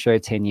started the show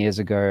 10 years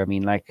ago, I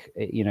mean,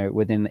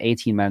 within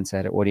 18 months I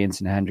had an audience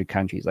in 100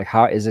 countries. Like,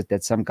 how is it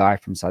that some guy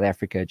from South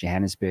Africa,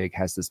 Johannesburg,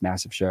 has this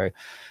massive show?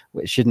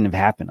 It shouldn't have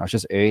happened. I was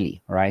just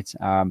early, right?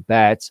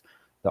 But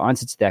the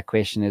answer to that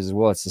question is,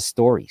 well, it's the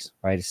stories,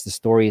 right? It's the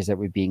stories that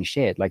were being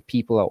shared. Like,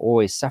 people are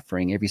always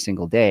suffering every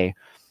single day.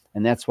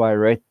 And that's why I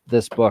wrote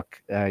this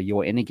book,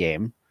 Your Inner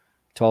Game,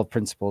 12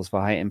 Principles for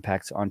High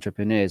Impact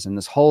Entrepreneurs. And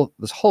this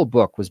whole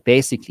book was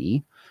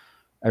basically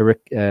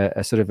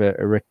a sort of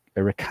a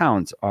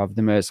recount of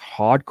the most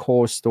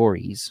hardcore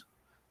stories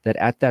that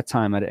at that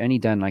time I'd only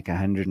done like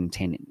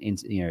 110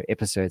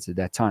 episodes at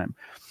that time,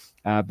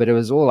 but it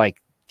was all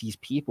like these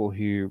people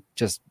who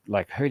just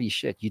like, holy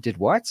shit, you did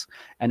what?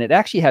 And it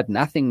actually had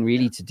nothing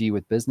really to do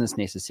with business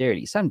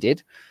necessarily. Some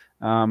did,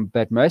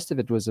 but most of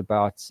it was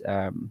about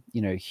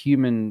the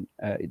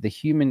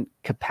human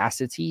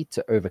capacity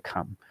to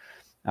overcome.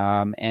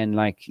 And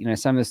like,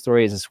 some of the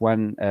stories, this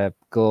one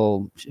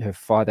girl, her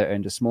father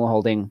owned a small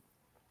holding,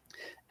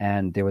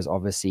 and there was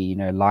obviously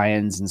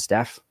lions and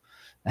stuff.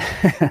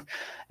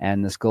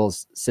 And this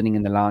girl's sitting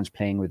in the lounge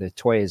playing with her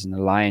toys, and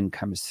the lion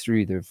comes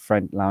through the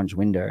front lounge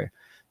window,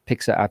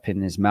 picks her up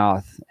in his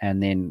mouth,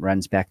 and then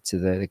runs back to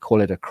they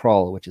call it a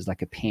kraal, which is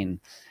like a pen.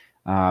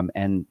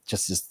 And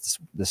just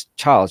this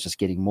child's just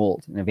getting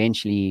mauled. And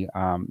eventually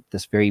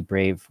this very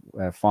brave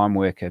farm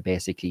worker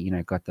basically,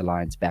 got the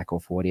lion's back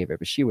off or whatever.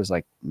 But she was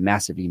like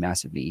massively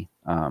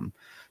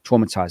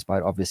traumatized by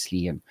it,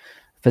 obviously, and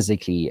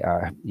physically,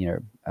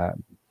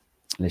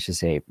 let's just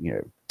say,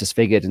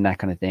 disfigured and that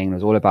kind of thing. It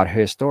was all about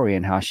her story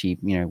and how she,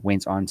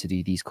 went on to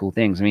do these cool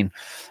things. I mean,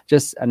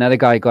 just another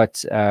guy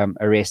got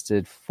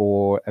arrested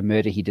for a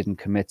murder he didn't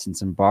commit in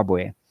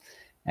Zimbabwe.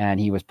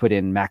 And he was put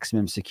in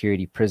maximum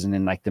security prison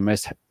in like the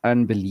most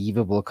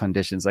unbelievable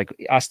conditions. Like,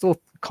 I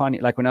still can't,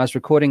 like, when I was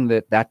recording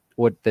that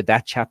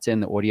chapter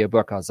in the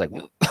audiobook, I was like,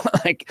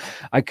 like,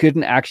 I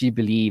couldn't actually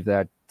believe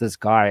that this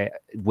guy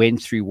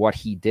went through what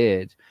he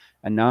did.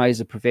 And now he's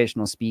a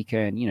professional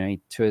speaker, and, he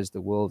tours the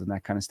world and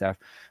that kind of stuff.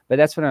 But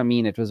that's what I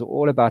mean. It was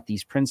all about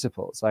these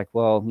principles. Like,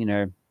 well,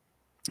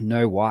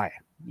 know why.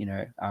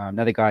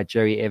 Another guy,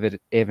 Joey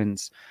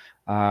Evans,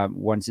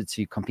 wanted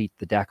to complete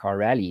the Dakar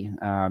Rally.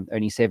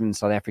 Only 7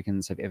 South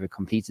Africans have ever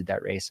completed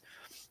that race.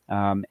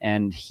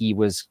 And he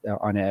was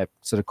on a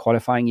sort of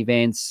qualifying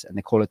event, and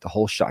they call it the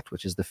whole shot,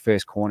 which is the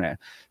first corner.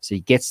 So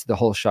he gets to the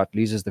whole shot,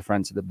 loses the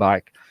front of the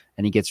bike,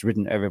 and he gets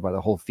ridden over by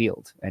the whole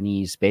field. And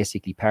he's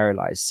basically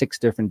paralyzed. 6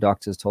 different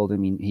doctors told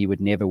him he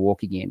would never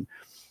walk again.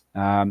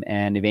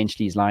 And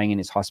eventually he's lying in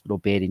his hospital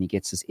bed, and he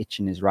gets this itch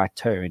in his right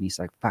toe. And he's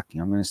like, fuck,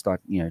 I'm going to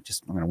start, I'm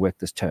going to work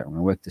this toe. I'm going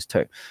to work this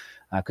toe.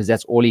 Because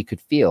that's all he could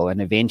feel.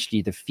 And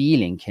eventually the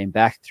feeling came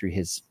back through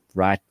his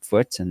right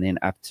foot, and then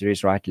up to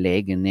his right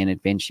leg, and then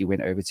eventually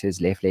went over to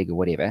his left leg or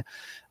whatever.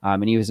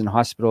 And he was in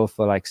hospital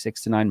for like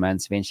 6 to 9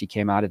 months. Eventually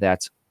came out of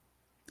that,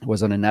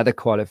 was on another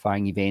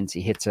qualifying event.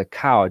 He hits a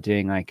cow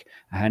doing like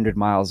 100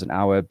 miles an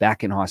hour,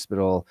 back in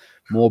hospital,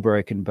 more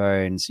broken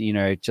bones,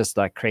 just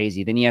like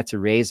crazy. Then he had to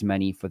raise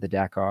money for the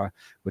Dakar,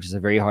 which is a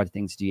very hard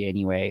thing to do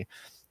anyway.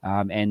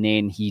 And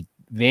then he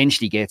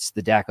eventually gets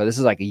the Dakar. This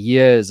is like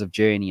years of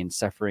journey and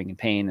suffering and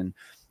pain.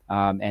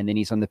 And then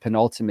he's on the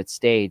penultimate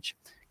stage,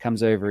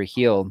 comes over a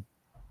hill,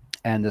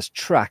 and this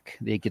truck,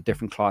 they get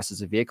different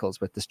classes of vehicles,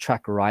 but this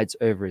truck rides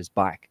over his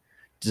bike,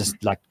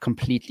 just like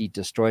completely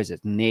destroys it.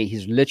 And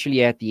he's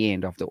literally at the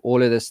end after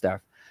all of this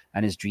stuff,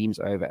 and his dream's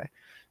over.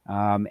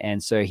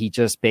 And so he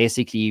just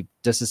basically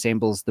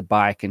disassembles the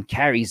bike and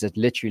carries it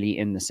literally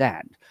in the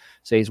sand.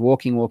 So he's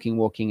walking,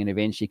 and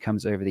eventually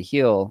comes over the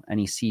hill, and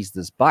he sees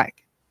this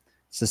bike.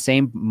 It's the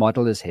same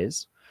model as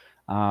his,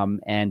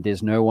 and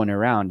there's no one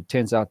around. It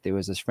turns out there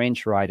was this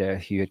French rider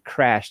who had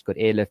crashed, got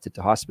airlifted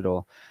to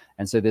hospital.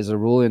 And so there's a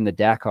rule in the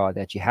Dakar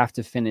that you have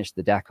to finish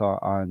the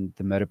Dakar on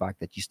the motorbike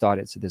that you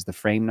started. So there's the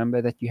frame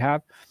number that you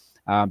have.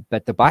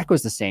 But the bike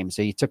was the same.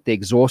 So he took the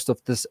exhaust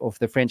off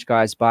the French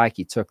guy's bike.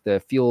 He took the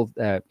fuel,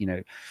 the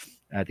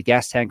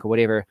gas tank or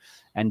whatever,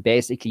 and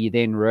basically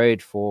then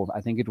rode for,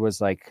 I think it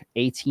was like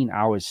 18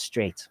 hours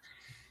straight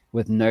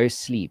with no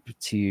sleep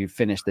to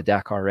finish the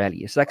Dakar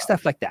Rally. It's like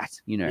stuff like that,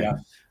 Yeah.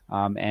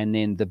 And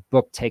then the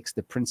book takes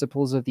the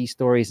principles of these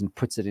stories and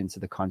puts it into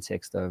the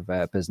context of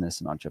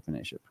business and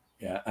entrepreneurship.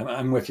 Yeah,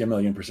 I'm with you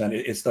 1,000,000%.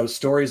 It's those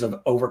stories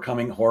of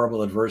overcoming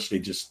horrible adversity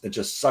that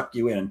just suck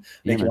you in and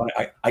make you want.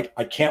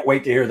 I can't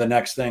wait to hear the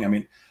next thing. I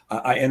mean,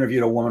 I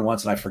interviewed a woman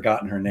once, and I've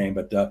forgotten her name,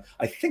 but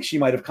I think she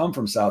might have come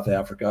from South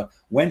Africa.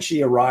 When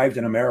she arrived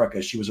in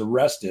America, she was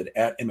arrested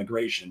at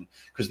immigration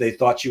because they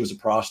thought she was a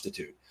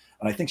prostitute.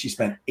 And I think she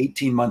spent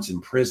 18 months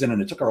in prison,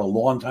 and it took her a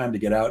long time to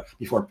get out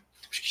before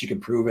she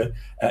could prove it.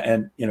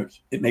 And,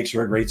 it makes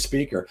her a great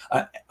speaker.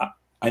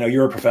 I know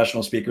you're a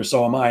professional speaker,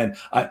 so am I. And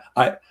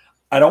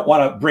I don't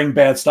want to bring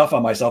bad stuff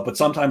on myself, but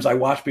sometimes I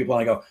watch people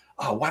and I go,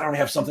 oh, why don't I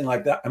have something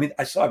like that? I mean,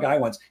 I saw a guy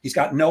once, he's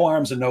got no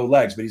arms and no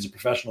legs, but he's a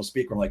professional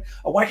speaker. I'm like,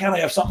 oh, why can't I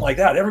have something like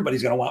that?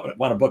 Everybody's going to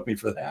want to book me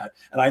for that.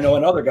 And I know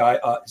another guy,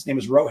 his name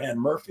is Rohan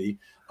Murphy.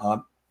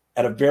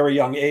 At a very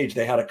young age,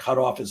 they had to cut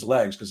off his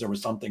legs because there was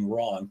something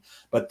wrong.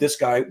 But this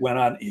guy went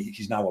on,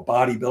 he's now a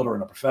bodybuilder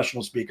and a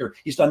professional speaker.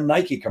 He's done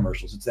Nike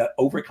commercials. It's that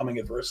overcoming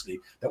adversity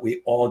that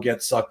we all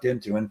get sucked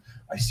into. And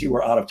I see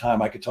we're out of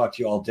time. I could talk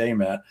to you all day,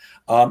 Matt.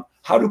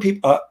 How do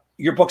people,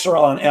 your books are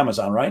all on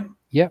Amazon, right?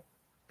 Yep.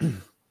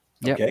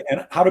 Okay.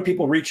 And how do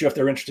people reach you if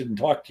they're interested in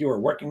talking to you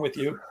or working with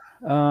you?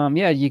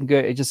 Yeah, you can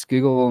go just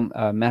Google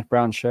Matt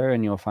Brown Show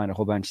and you'll find a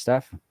whole bunch of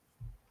stuff.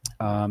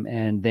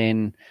 And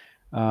then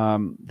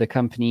the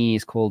company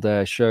is called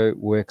Show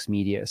Works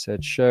Media. So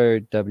it's Show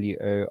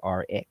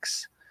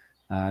WORX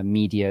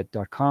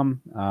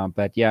media.com.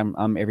 But yeah,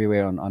 I'm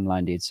everywhere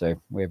online, dude. So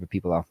wherever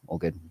people are, all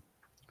good.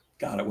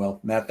 Got it. Well,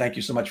 Matt, thank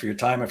you so much for your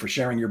time and for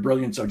sharing your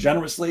brilliance so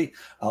generously.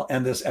 I'll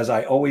end this as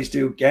I always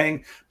do.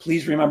 Gang,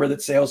 please remember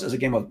that sales is a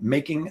game of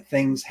making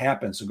things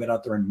happen. So get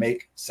out there and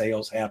make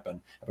sales happen.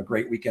 Have a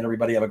great weekend,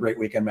 everybody. Have a great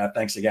weekend, Matt.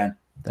 Thanks again.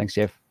 Thanks,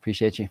 Jeff.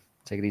 Appreciate you.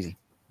 Take it easy.